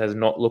he just has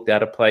not looked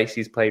out of place.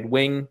 He's played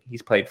wing,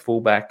 he's played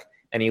fullback,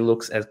 and he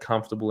looks as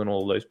comfortable in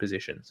all those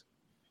positions.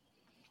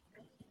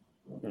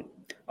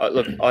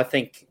 Look, I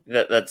think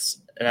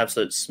that's an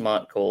absolute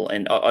smart call.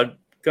 And I'm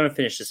going to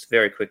finish this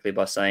very quickly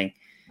by saying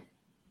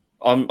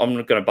I'm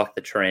not going to buck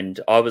the trend.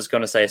 I was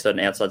going to say a certain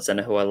outside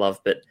centre who I love,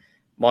 but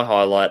my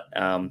highlight,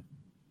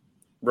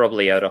 Rob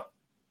Leota.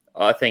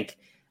 I think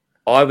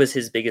I was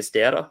his biggest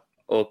doubter,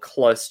 or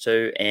close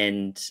to,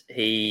 and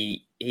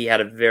he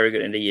had a very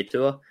good end of year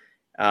tour.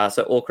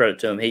 So all credit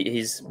to him.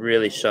 He's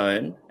really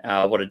shown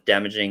what a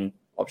damaging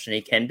option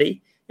he can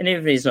be. And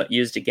even if he's not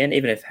used again,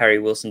 even if Harry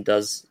Wilson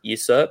does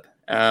usurp,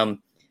 I've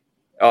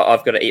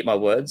got to eat my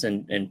words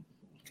and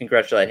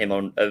congratulate him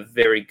on a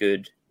very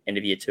good end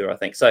of year tour, I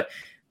think. So,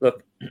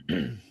 look,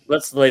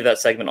 let's leave that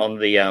segment on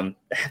the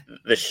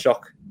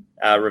shock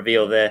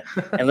reveal there,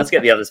 and let's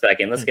get the others back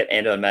in. Let's get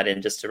Ando and Matt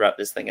in just to wrap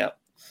this thing up.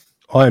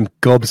 I am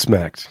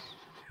gobsmacked.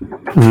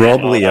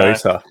 Rob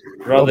Leota.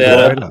 Rob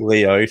Leota.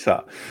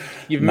 Leota.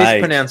 You've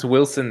mispronounced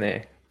Wilson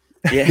there.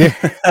 Yeah.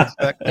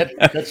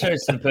 That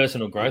shows some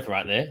personal growth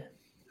right there.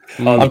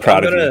 I'm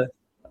proud of you.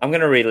 I'm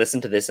going to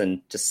re-listen to this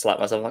and just slap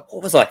myself. Like,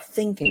 what was I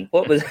thinking?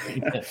 What was?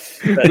 We've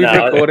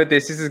recorded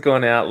this. This has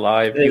gone out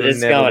live. You're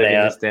never letting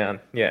this down.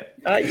 Yeah.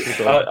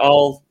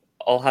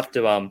 I'll have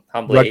to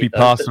humbly. Rugby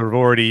Passer have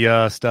already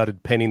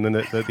started penning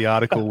the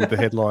article with the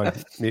headline,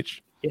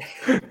 Mitch.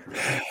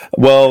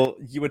 Well,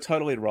 you were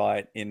totally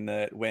right in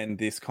that when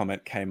this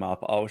comment came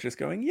up, I was just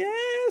going,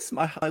 yes,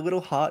 my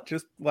little heart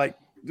just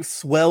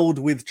swelled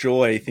with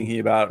joy thinking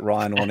about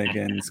Ryan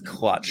Lonergan's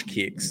clutch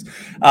kicks.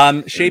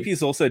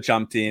 Sheepy's also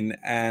jumped in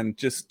and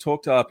just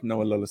talked up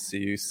Noah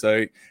Lolosiu.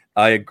 So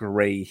I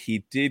agree.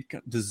 He did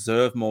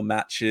deserve more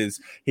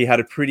matches. He had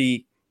a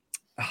pretty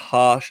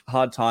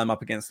hard time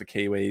up against the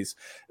Kiwis.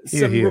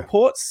 Some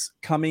reports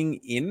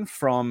coming in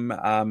from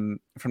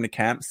the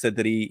camp said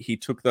that he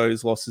took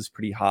those losses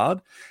pretty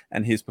hard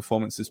and his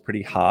performance is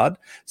pretty hard.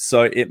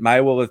 So it may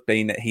well have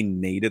been that he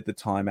needed the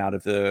time out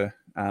of the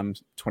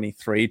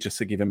 23 just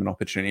to give him an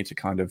opportunity to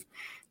kind of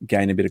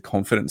gain a bit of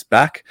confidence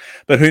back.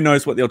 But who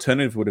knows what the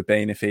alternative would have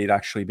been if he'd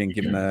actually been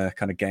given a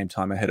kind of game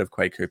time ahead of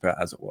Quade Cooper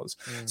as it was.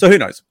 So who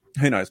knows?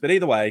 But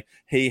either way,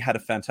 he had a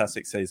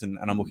fantastic season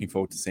and I'm looking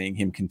forward to seeing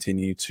him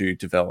continue to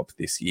develop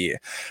this year.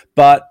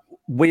 But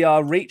we're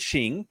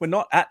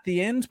not at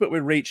the end, but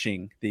we're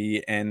reaching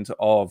the end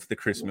of the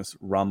Christmas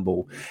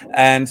Rumble.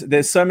 And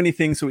there's so many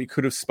things that we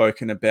could have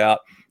spoken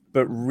about.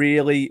 But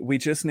really, we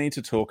just need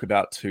to talk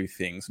about two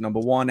things.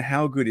 Number one,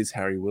 how good is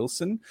Harry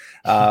Wilson?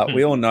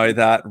 We all know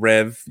that.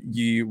 Rev,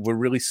 you were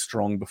really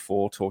strong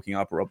before talking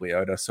up Rob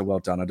Leota, so well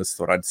done. I just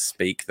thought I'd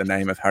speak the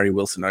name of Harry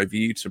Wilson over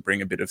you to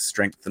bring a bit of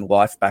strength and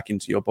life back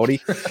into your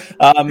body.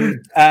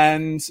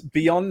 And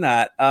beyond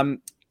that,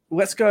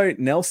 let's go,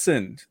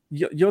 Nelson.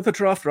 You're the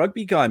draft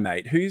rugby guy,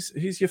 mate. Who's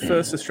your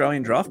first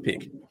Australian draft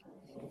pick?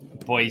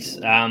 Boys,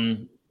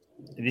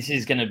 this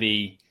is going to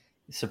be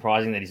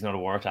surprising that he's not a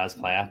Waratahs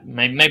player.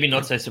 Maybe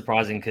not so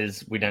surprising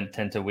because we don't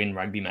tend to win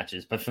rugby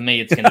matches. But for me,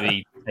 it's going to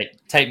be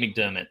Tate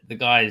McDermott. The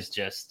guy is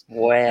just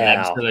an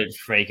absolute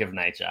freak of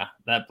nature.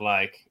 That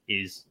bloke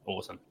is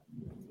awesome.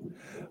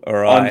 All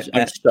right.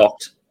 I'm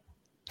shocked.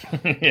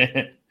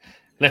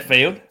 Left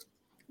field?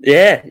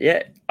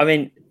 Yeah. I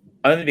mean,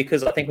 only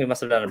because I think we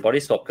must have done a body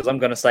swap because I'm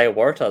going to say a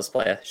Waratahs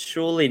player.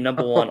 Surely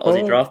number one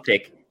Aussie draft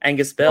pick.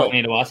 Angus Bell.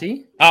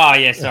 Wasi? Oh,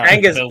 yeah, sorry.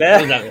 Angus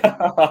Bell.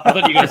 I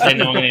thought you were going to say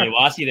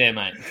Wasi there,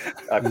 mate.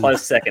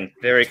 Close second.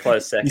 Very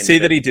close second. You see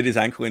that he did his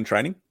ankle in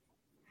training?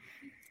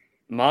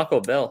 Mark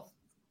or Bell?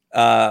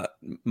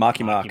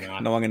 Marky Mark.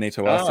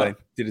 Wasi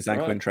did his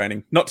ankle in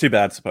training. Not too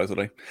bad,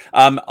 supposedly.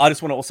 I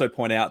just want to also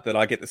point out that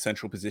I get the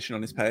central position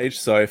on this page.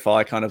 So if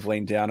I kind of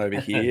lean down over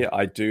here,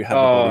 I do have the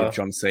body of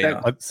John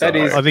Cena.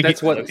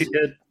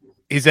 Good.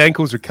 His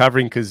ankle's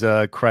recovering because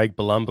Craig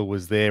Balumba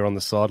was there on the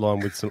sideline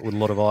with a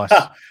lot of ice.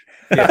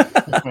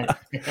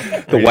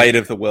 The weight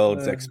of the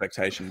world's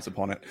expectations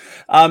upon it.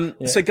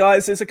 So,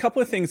 guys, there's a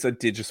couple of things I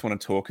did just want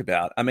to talk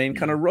about. I mean,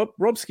 kind of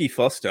Robski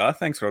Foster,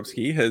 thanks,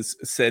 Robski, has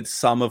said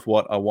some of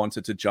what I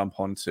wanted to jump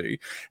onto.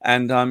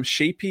 And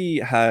Sheepy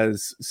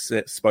has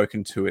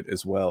spoken to it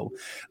as well.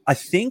 I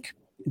think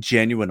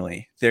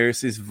genuinely there's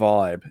this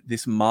vibe,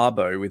 this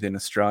marbo within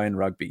Australian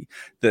rugby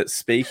that's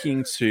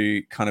speaking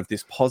to kind of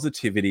this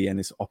positivity and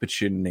this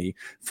opportunity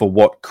for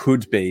what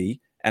could be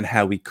and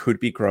how we could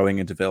be growing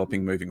and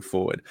developing moving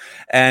forward.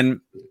 And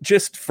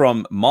just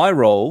from my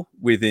role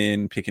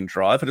within Pick and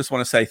Drive, I just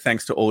want to say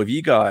thanks to all of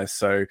you guys.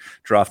 So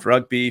Draft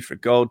Rugby, for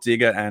Gold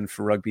Digger, and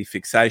for Rugby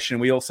Fixation.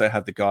 We also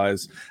have the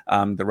guys,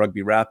 the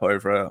Rugby Wrap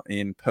over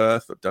in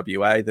Perth or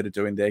WA that are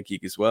doing their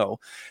gig as well.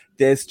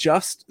 There's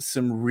just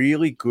some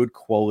really good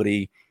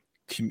quality,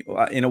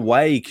 in a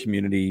way,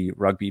 community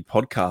rugby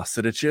podcasts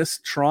that are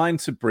just trying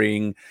to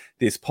bring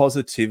this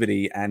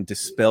positivity and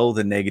dispel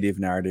the negative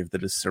narrative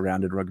that has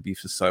surrounded rugby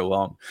for so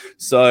long.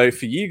 So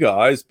for you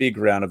guys, big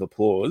round of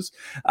applause.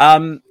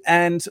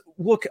 And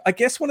look, I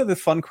guess one of the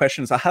fun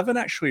questions I haven't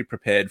actually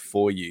prepared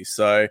for you.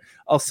 So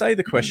I'll say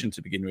the question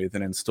to begin with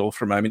and then stall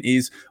for a moment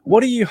is,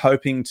 what are you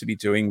hoping to be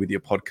doing with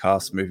your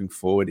podcast moving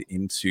forward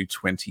into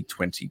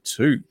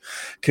 2022?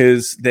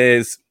 Because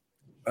there's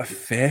a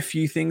fair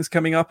few things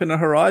coming up in the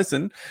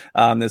horizon.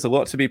 There's a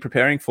lot to be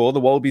preparing for. The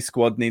Wallaby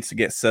squad needs to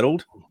get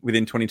settled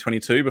within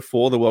 2022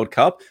 before the World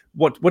Cup.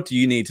 What do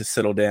you need to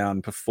settle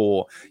down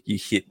before you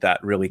hit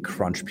that really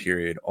crunch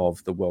period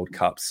of the World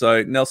Cup?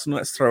 So, Nelson,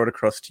 let's throw it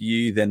across to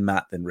you, then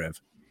Matt, then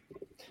Rev.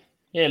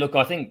 Yeah, look,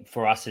 I think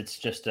for us, it's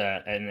just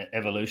an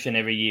evolution.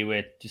 Every year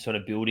we're just sort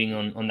of building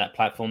on that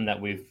platform that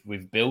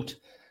we've built.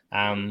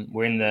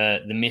 We're in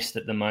the midst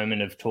at the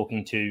moment of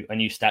talking to a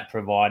new stat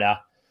provider,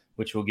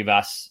 which will give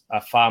us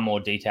a far more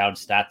detailed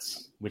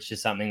stats, which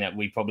is something that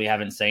we probably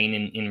haven't seen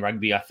in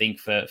rugby, I think,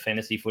 for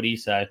fantasy footy.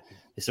 So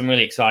there's some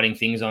really exciting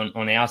things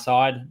on our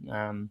side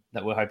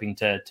that we're hoping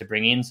to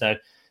bring in. So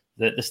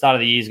the start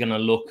of the year is going to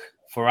look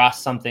for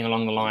us something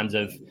along the lines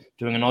of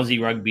doing an Aussie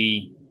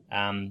rugby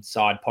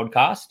side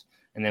podcast.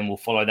 And then we'll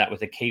follow that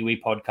with a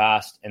Kiwi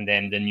podcast and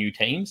then the new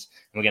teams.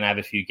 And we're going to have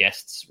a few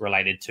guests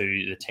related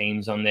to the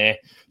teams on there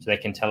so they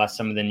can tell us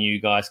some of the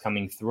new guys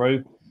coming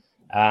through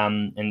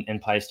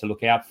and players to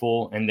look out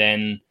for. And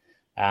then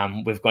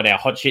we've got our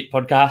Hot Shit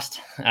podcast,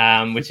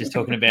 which is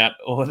talking about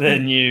all the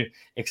new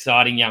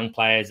exciting young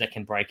players that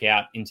can break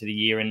out into the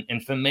year.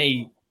 And for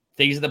me,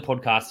 these are the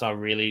podcasts I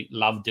really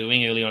love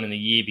doing early on in the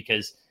year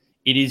because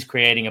it is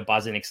creating a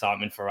buzz and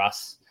excitement for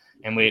us.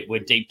 And we're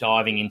deep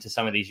diving into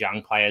some of these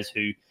young players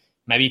who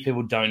maybe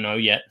people don't know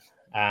yet,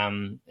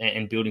 and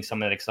building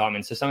some of that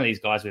excitement. So some of these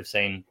guys we've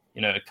seen,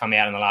 come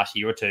out in the last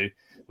year or two,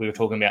 we were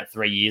talking about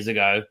 3 years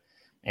ago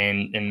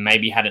and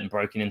maybe hadn't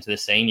broken into the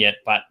scene yet,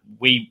 but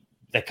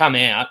they come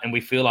out and we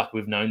feel like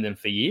we've known them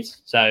for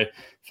years. So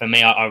for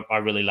me, I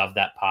really love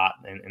that part.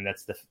 And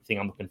that's the thing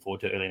I'm looking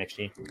forward to early next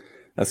year.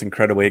 That's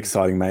incredibly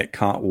exciting, mate.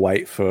 Can't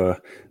wait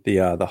for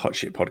the Hot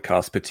Shit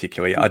podcast,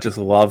 particularly. I just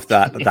love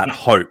that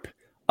hope.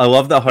 I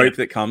love the hope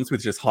that comes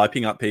with just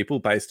hyping up people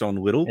based on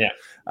little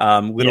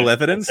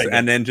evidence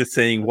and then just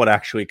seeing what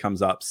actually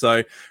comes up.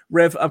 So,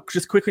 Rev,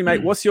 just quickly,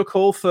 mate, what's your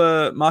call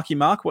for Marky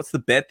Mark? What's the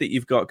bet that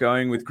you've got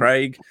going with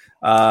Craig,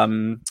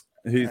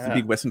 who's the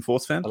big Western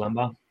Force fan?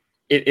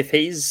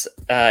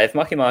 If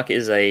Marky Mark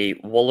is a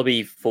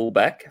Wallaby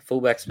fullback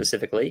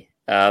specifically,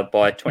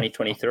 by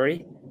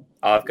 2023,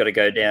 I've got to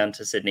go down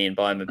to Sydney and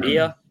buy him a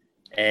beer,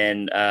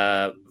 and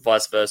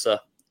vice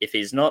versa. If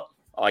he's not,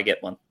 I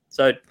get one.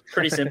 So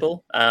pretty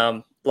simple,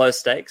 low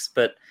stakes,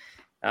 but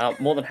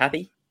more than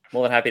happy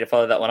to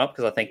follow that one up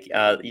because I think,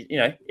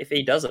 if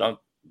he does it, I'm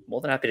more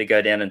than happy to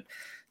go down and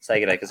say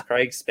good day because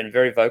Craig's been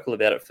very vocal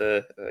about it for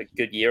a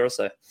good year or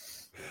so.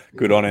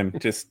 Good on him.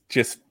 Just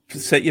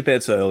set your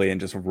bets early and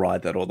just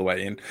ride that all the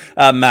way in.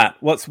 Matt,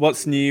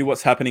 what's new?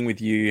 What's happening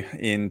with you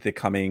in the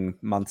coming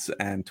months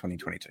and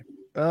 2022?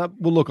 Well,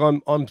 look,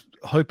 I'm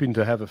hoping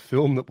to have a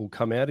film that will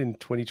come out in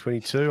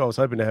 2022. I was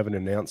hoping to have an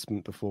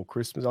announcement before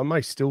Christmas. I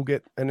may still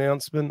get an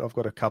announcement. I've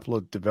got a couple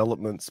of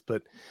developments,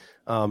 but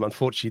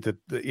unfortunately,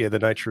 the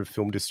nature of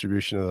film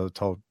distribution, as I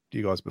told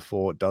you guys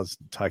before, it does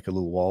take a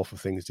little while for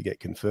things to get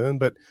confirmed.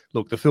 But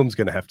look, the film's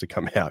going to have to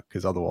come out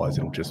because otherwise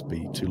it'll just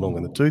be too long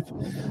in the tooth.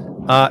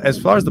 As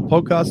far as the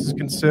podcast is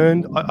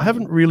concerned, I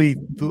haven't really,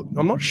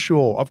 I'm not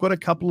sure. I've got a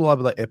couple of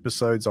other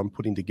episodes I'm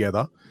putting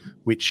together,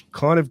 which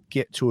kind of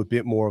get to a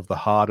bit more of the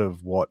heart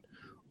of what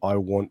I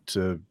want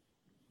to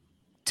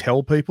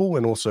tell people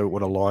and also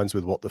what aligns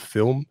with what the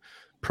film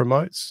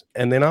promotes.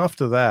 And then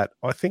after that,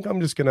 I think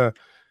I'm just going to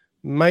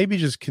maybe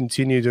just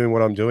continue doing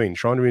what I'm doing,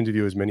 trying to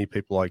interview as many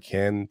people I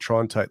can, try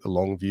and take the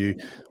long view.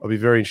 I'll be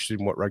very interested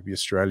in what Rugby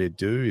Australia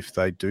do if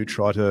they do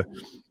try to,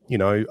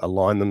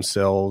 align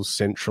themselves,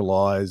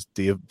 centralise,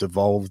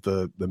 devolve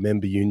the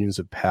member unions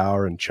of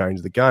power and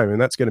change the game. And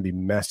that's going to be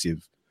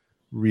massive,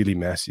 really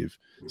massive.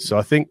 So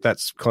I think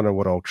that's kind of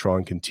what I'll try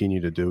and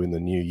continue to do in the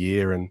new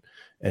year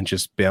and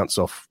just bounce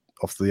off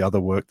the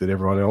other work that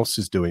everyone else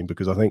is doing.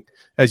 Because I think,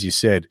 as you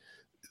said,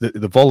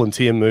 the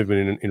volunteer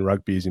movement in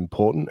rugby is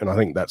important, and I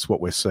think that's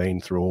what we're seeing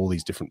through all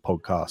these different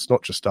podcasts,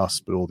 not just us,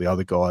 but all the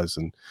other guys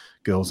and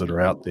girls that are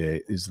out there,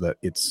 is that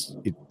it's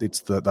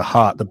the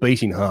heart, the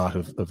beating heart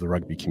of the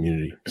rugby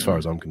community, as far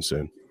as I'm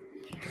concerned.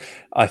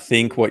 I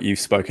think what you've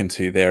spoken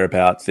to there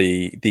about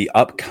the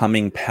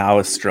upcoming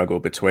power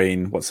struggle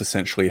between what's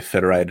essentially a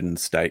federated and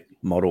state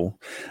model,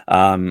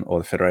 or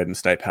the federated and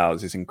state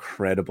powers, is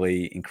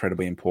incredibly,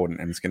 incredibly important,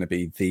 and it's going to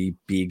be the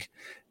big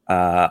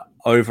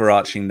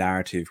overarching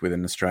narrative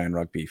within Australian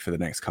rugby for the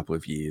next couple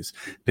of years,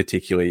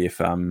 particularly if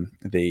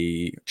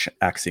the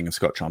axing of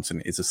Scott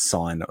Johnson is a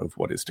sign of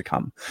what is to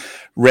come.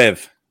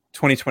 Rev,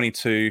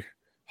 2022,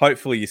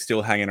 hopefully you're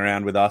still hanging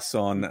around with us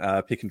on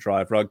Pick and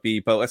Drive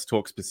Rugby, but let's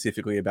talk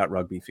specifically about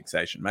rugby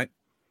fixation, mate.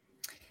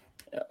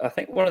 I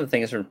think one of the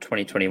things from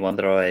 2021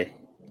 that I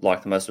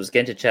liked the most was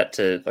getting to chat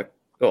to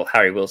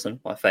Harry Wilson,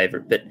 my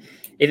favourite, but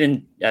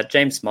even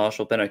James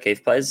Marshall, Ben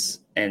O'Keefe players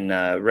and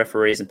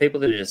referees and people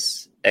that are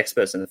just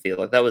experts in the field.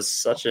 Like, that was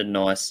such a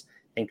nice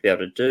thing to be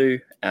able to do.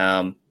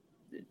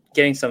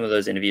 Getting some of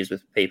those interviews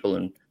with people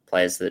and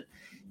players that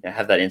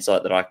have that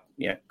insight that I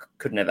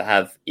could never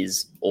have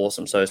is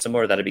awesome. So some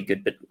more of that would be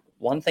good. But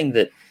one thing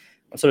that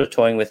I'm sort of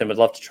toying with and would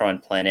love to try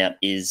and plan out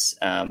is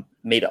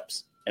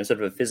meetups and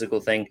sort of a physical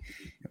thing.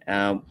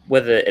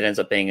 whether it ends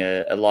up being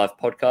a live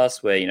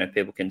podcast where,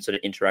 people can sort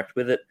of interact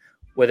with it,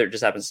 whether it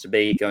just happens to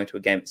be going to a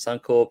game at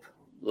Suncorp,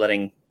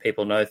 letting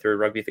people know through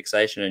Rugby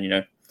Fixation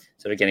and,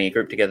 sort of getting a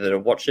group together to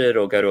watch it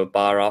or go to a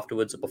bar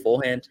afterwards or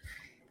beforehand.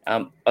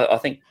 I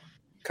think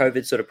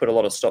COVID sort of put a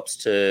lot of stops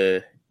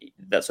to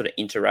that sort of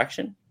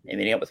interaction and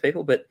meeting up with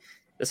people, but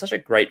there's such a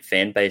great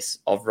fan base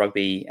of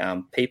rugby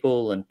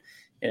people and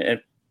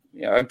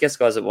I guess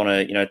guys that want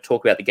to,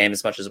 talk about the game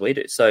as much as we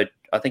do. So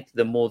I think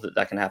the more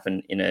that can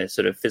happen in a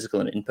sort of physical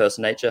and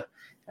in-person nature,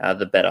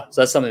 the better.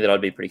 So that's something that I'd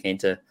be pretty keen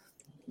to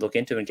look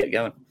into and get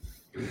going.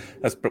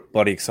 That's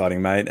bloody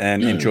exciting, mate.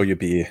 And enjoy your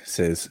beer,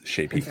 says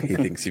Sheep. He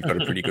thinks you've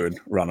got a pretty good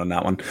run on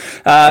that one.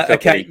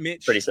 Okay,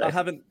 Mitch, pretty safe. I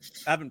haven't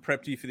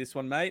prepped you for this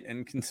one, mate.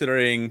 And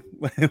considering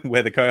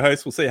we're the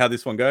co-host, we'll see how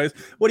this one goes.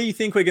 What do you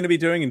think we're going to be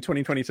doing in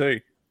 2022?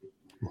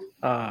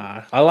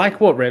 I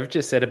like what Rev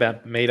just said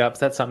about meetups.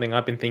 That's something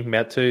I've been thinking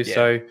about too. Yeah.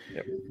 So,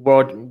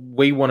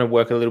 we want to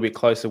work a little bit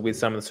closer with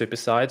some of the super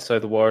sides. So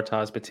the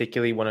Waratahs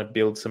particularly want to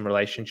build some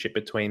relationship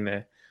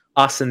between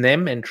us and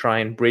them and try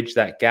and bridge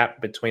that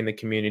gap between the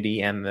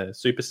community and the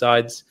super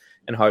sides.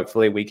 And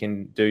hopefully we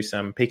can do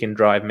some pick and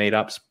drive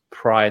meetups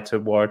prior to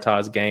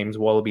Waratahs games,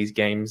 Wallabies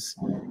games,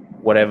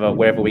 wherever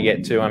we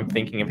get to. I'm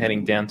thinking of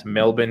heading down to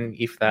Melbourne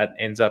if that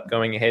ends up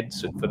going ahead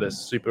for the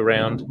super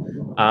round.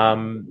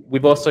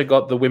 We've also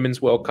got the Women's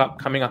World Cup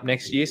coming up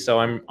next year, so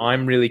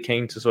I'm really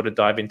keen to sort of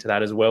dive into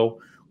that as well,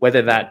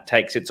 whether that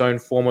takes its own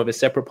form of a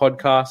separate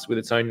podcast with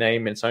its own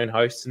name and its own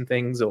hosts and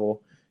things, or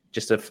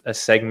just a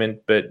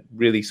segment, but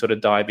really sort of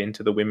dive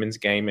into the women's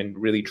game and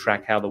really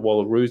track how the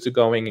Wallaroos are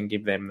going and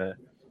give them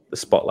the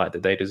spotlight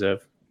that they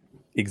deserve.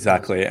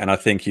 Exactly. And I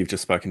think you've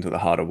just spoken to the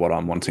heart of what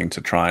I'm wanting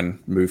to try and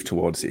move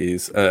towards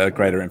is a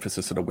greater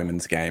emphasis on a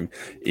women's game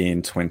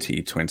in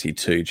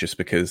 2022, just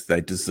because they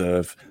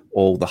deserve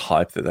all the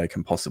hype that they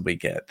can possibly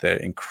get. They're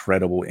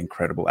incredible,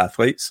 incredible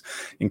athletes,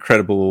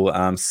 incredible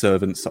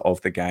servants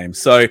of the game.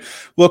 So,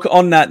 look,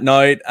 on that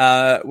note,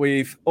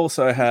 we've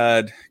also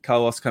had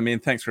Carlos come in.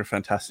 Thanks for a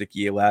fantastic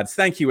year, lads.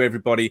 Thank you,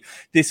 everybody.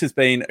 This has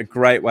been a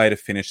great way to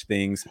finish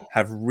things.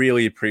 Have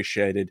really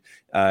appreciated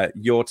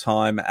your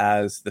time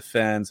as the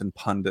fans and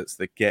pundits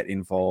that get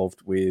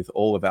involved with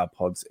all of our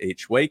pods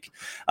each week.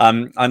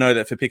 I know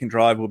that for Pick and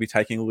Drive, we'll be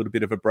taking a little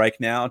bit of a break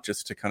now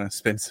just to kind of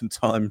spend some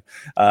time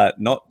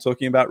not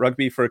talking about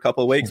rugby for a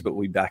couple of weeks, but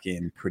we'll be back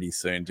in pretty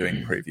soon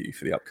doing a preview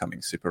for the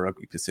upcoming Super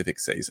Rugby Pacific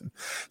season.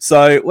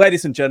 So,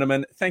 ladies and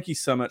gentlemen, thank you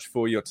so much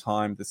for your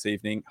time this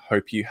evening.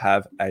 Hope you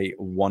have a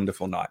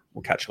wonderful night.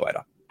 We'll catch you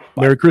later.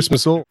 Bye. Merry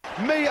Christmas all.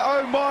 Me,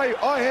 oh my,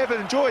 I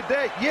haven't enjoyed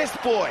that. Yes,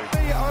 boy.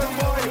 Me, oh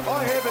my,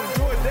 I haven't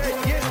enjoyed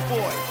that. Yes,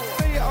 boy.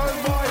 Me,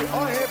 oh my,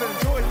 I haven't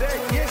enjoyed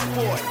that. Yes,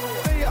 boy.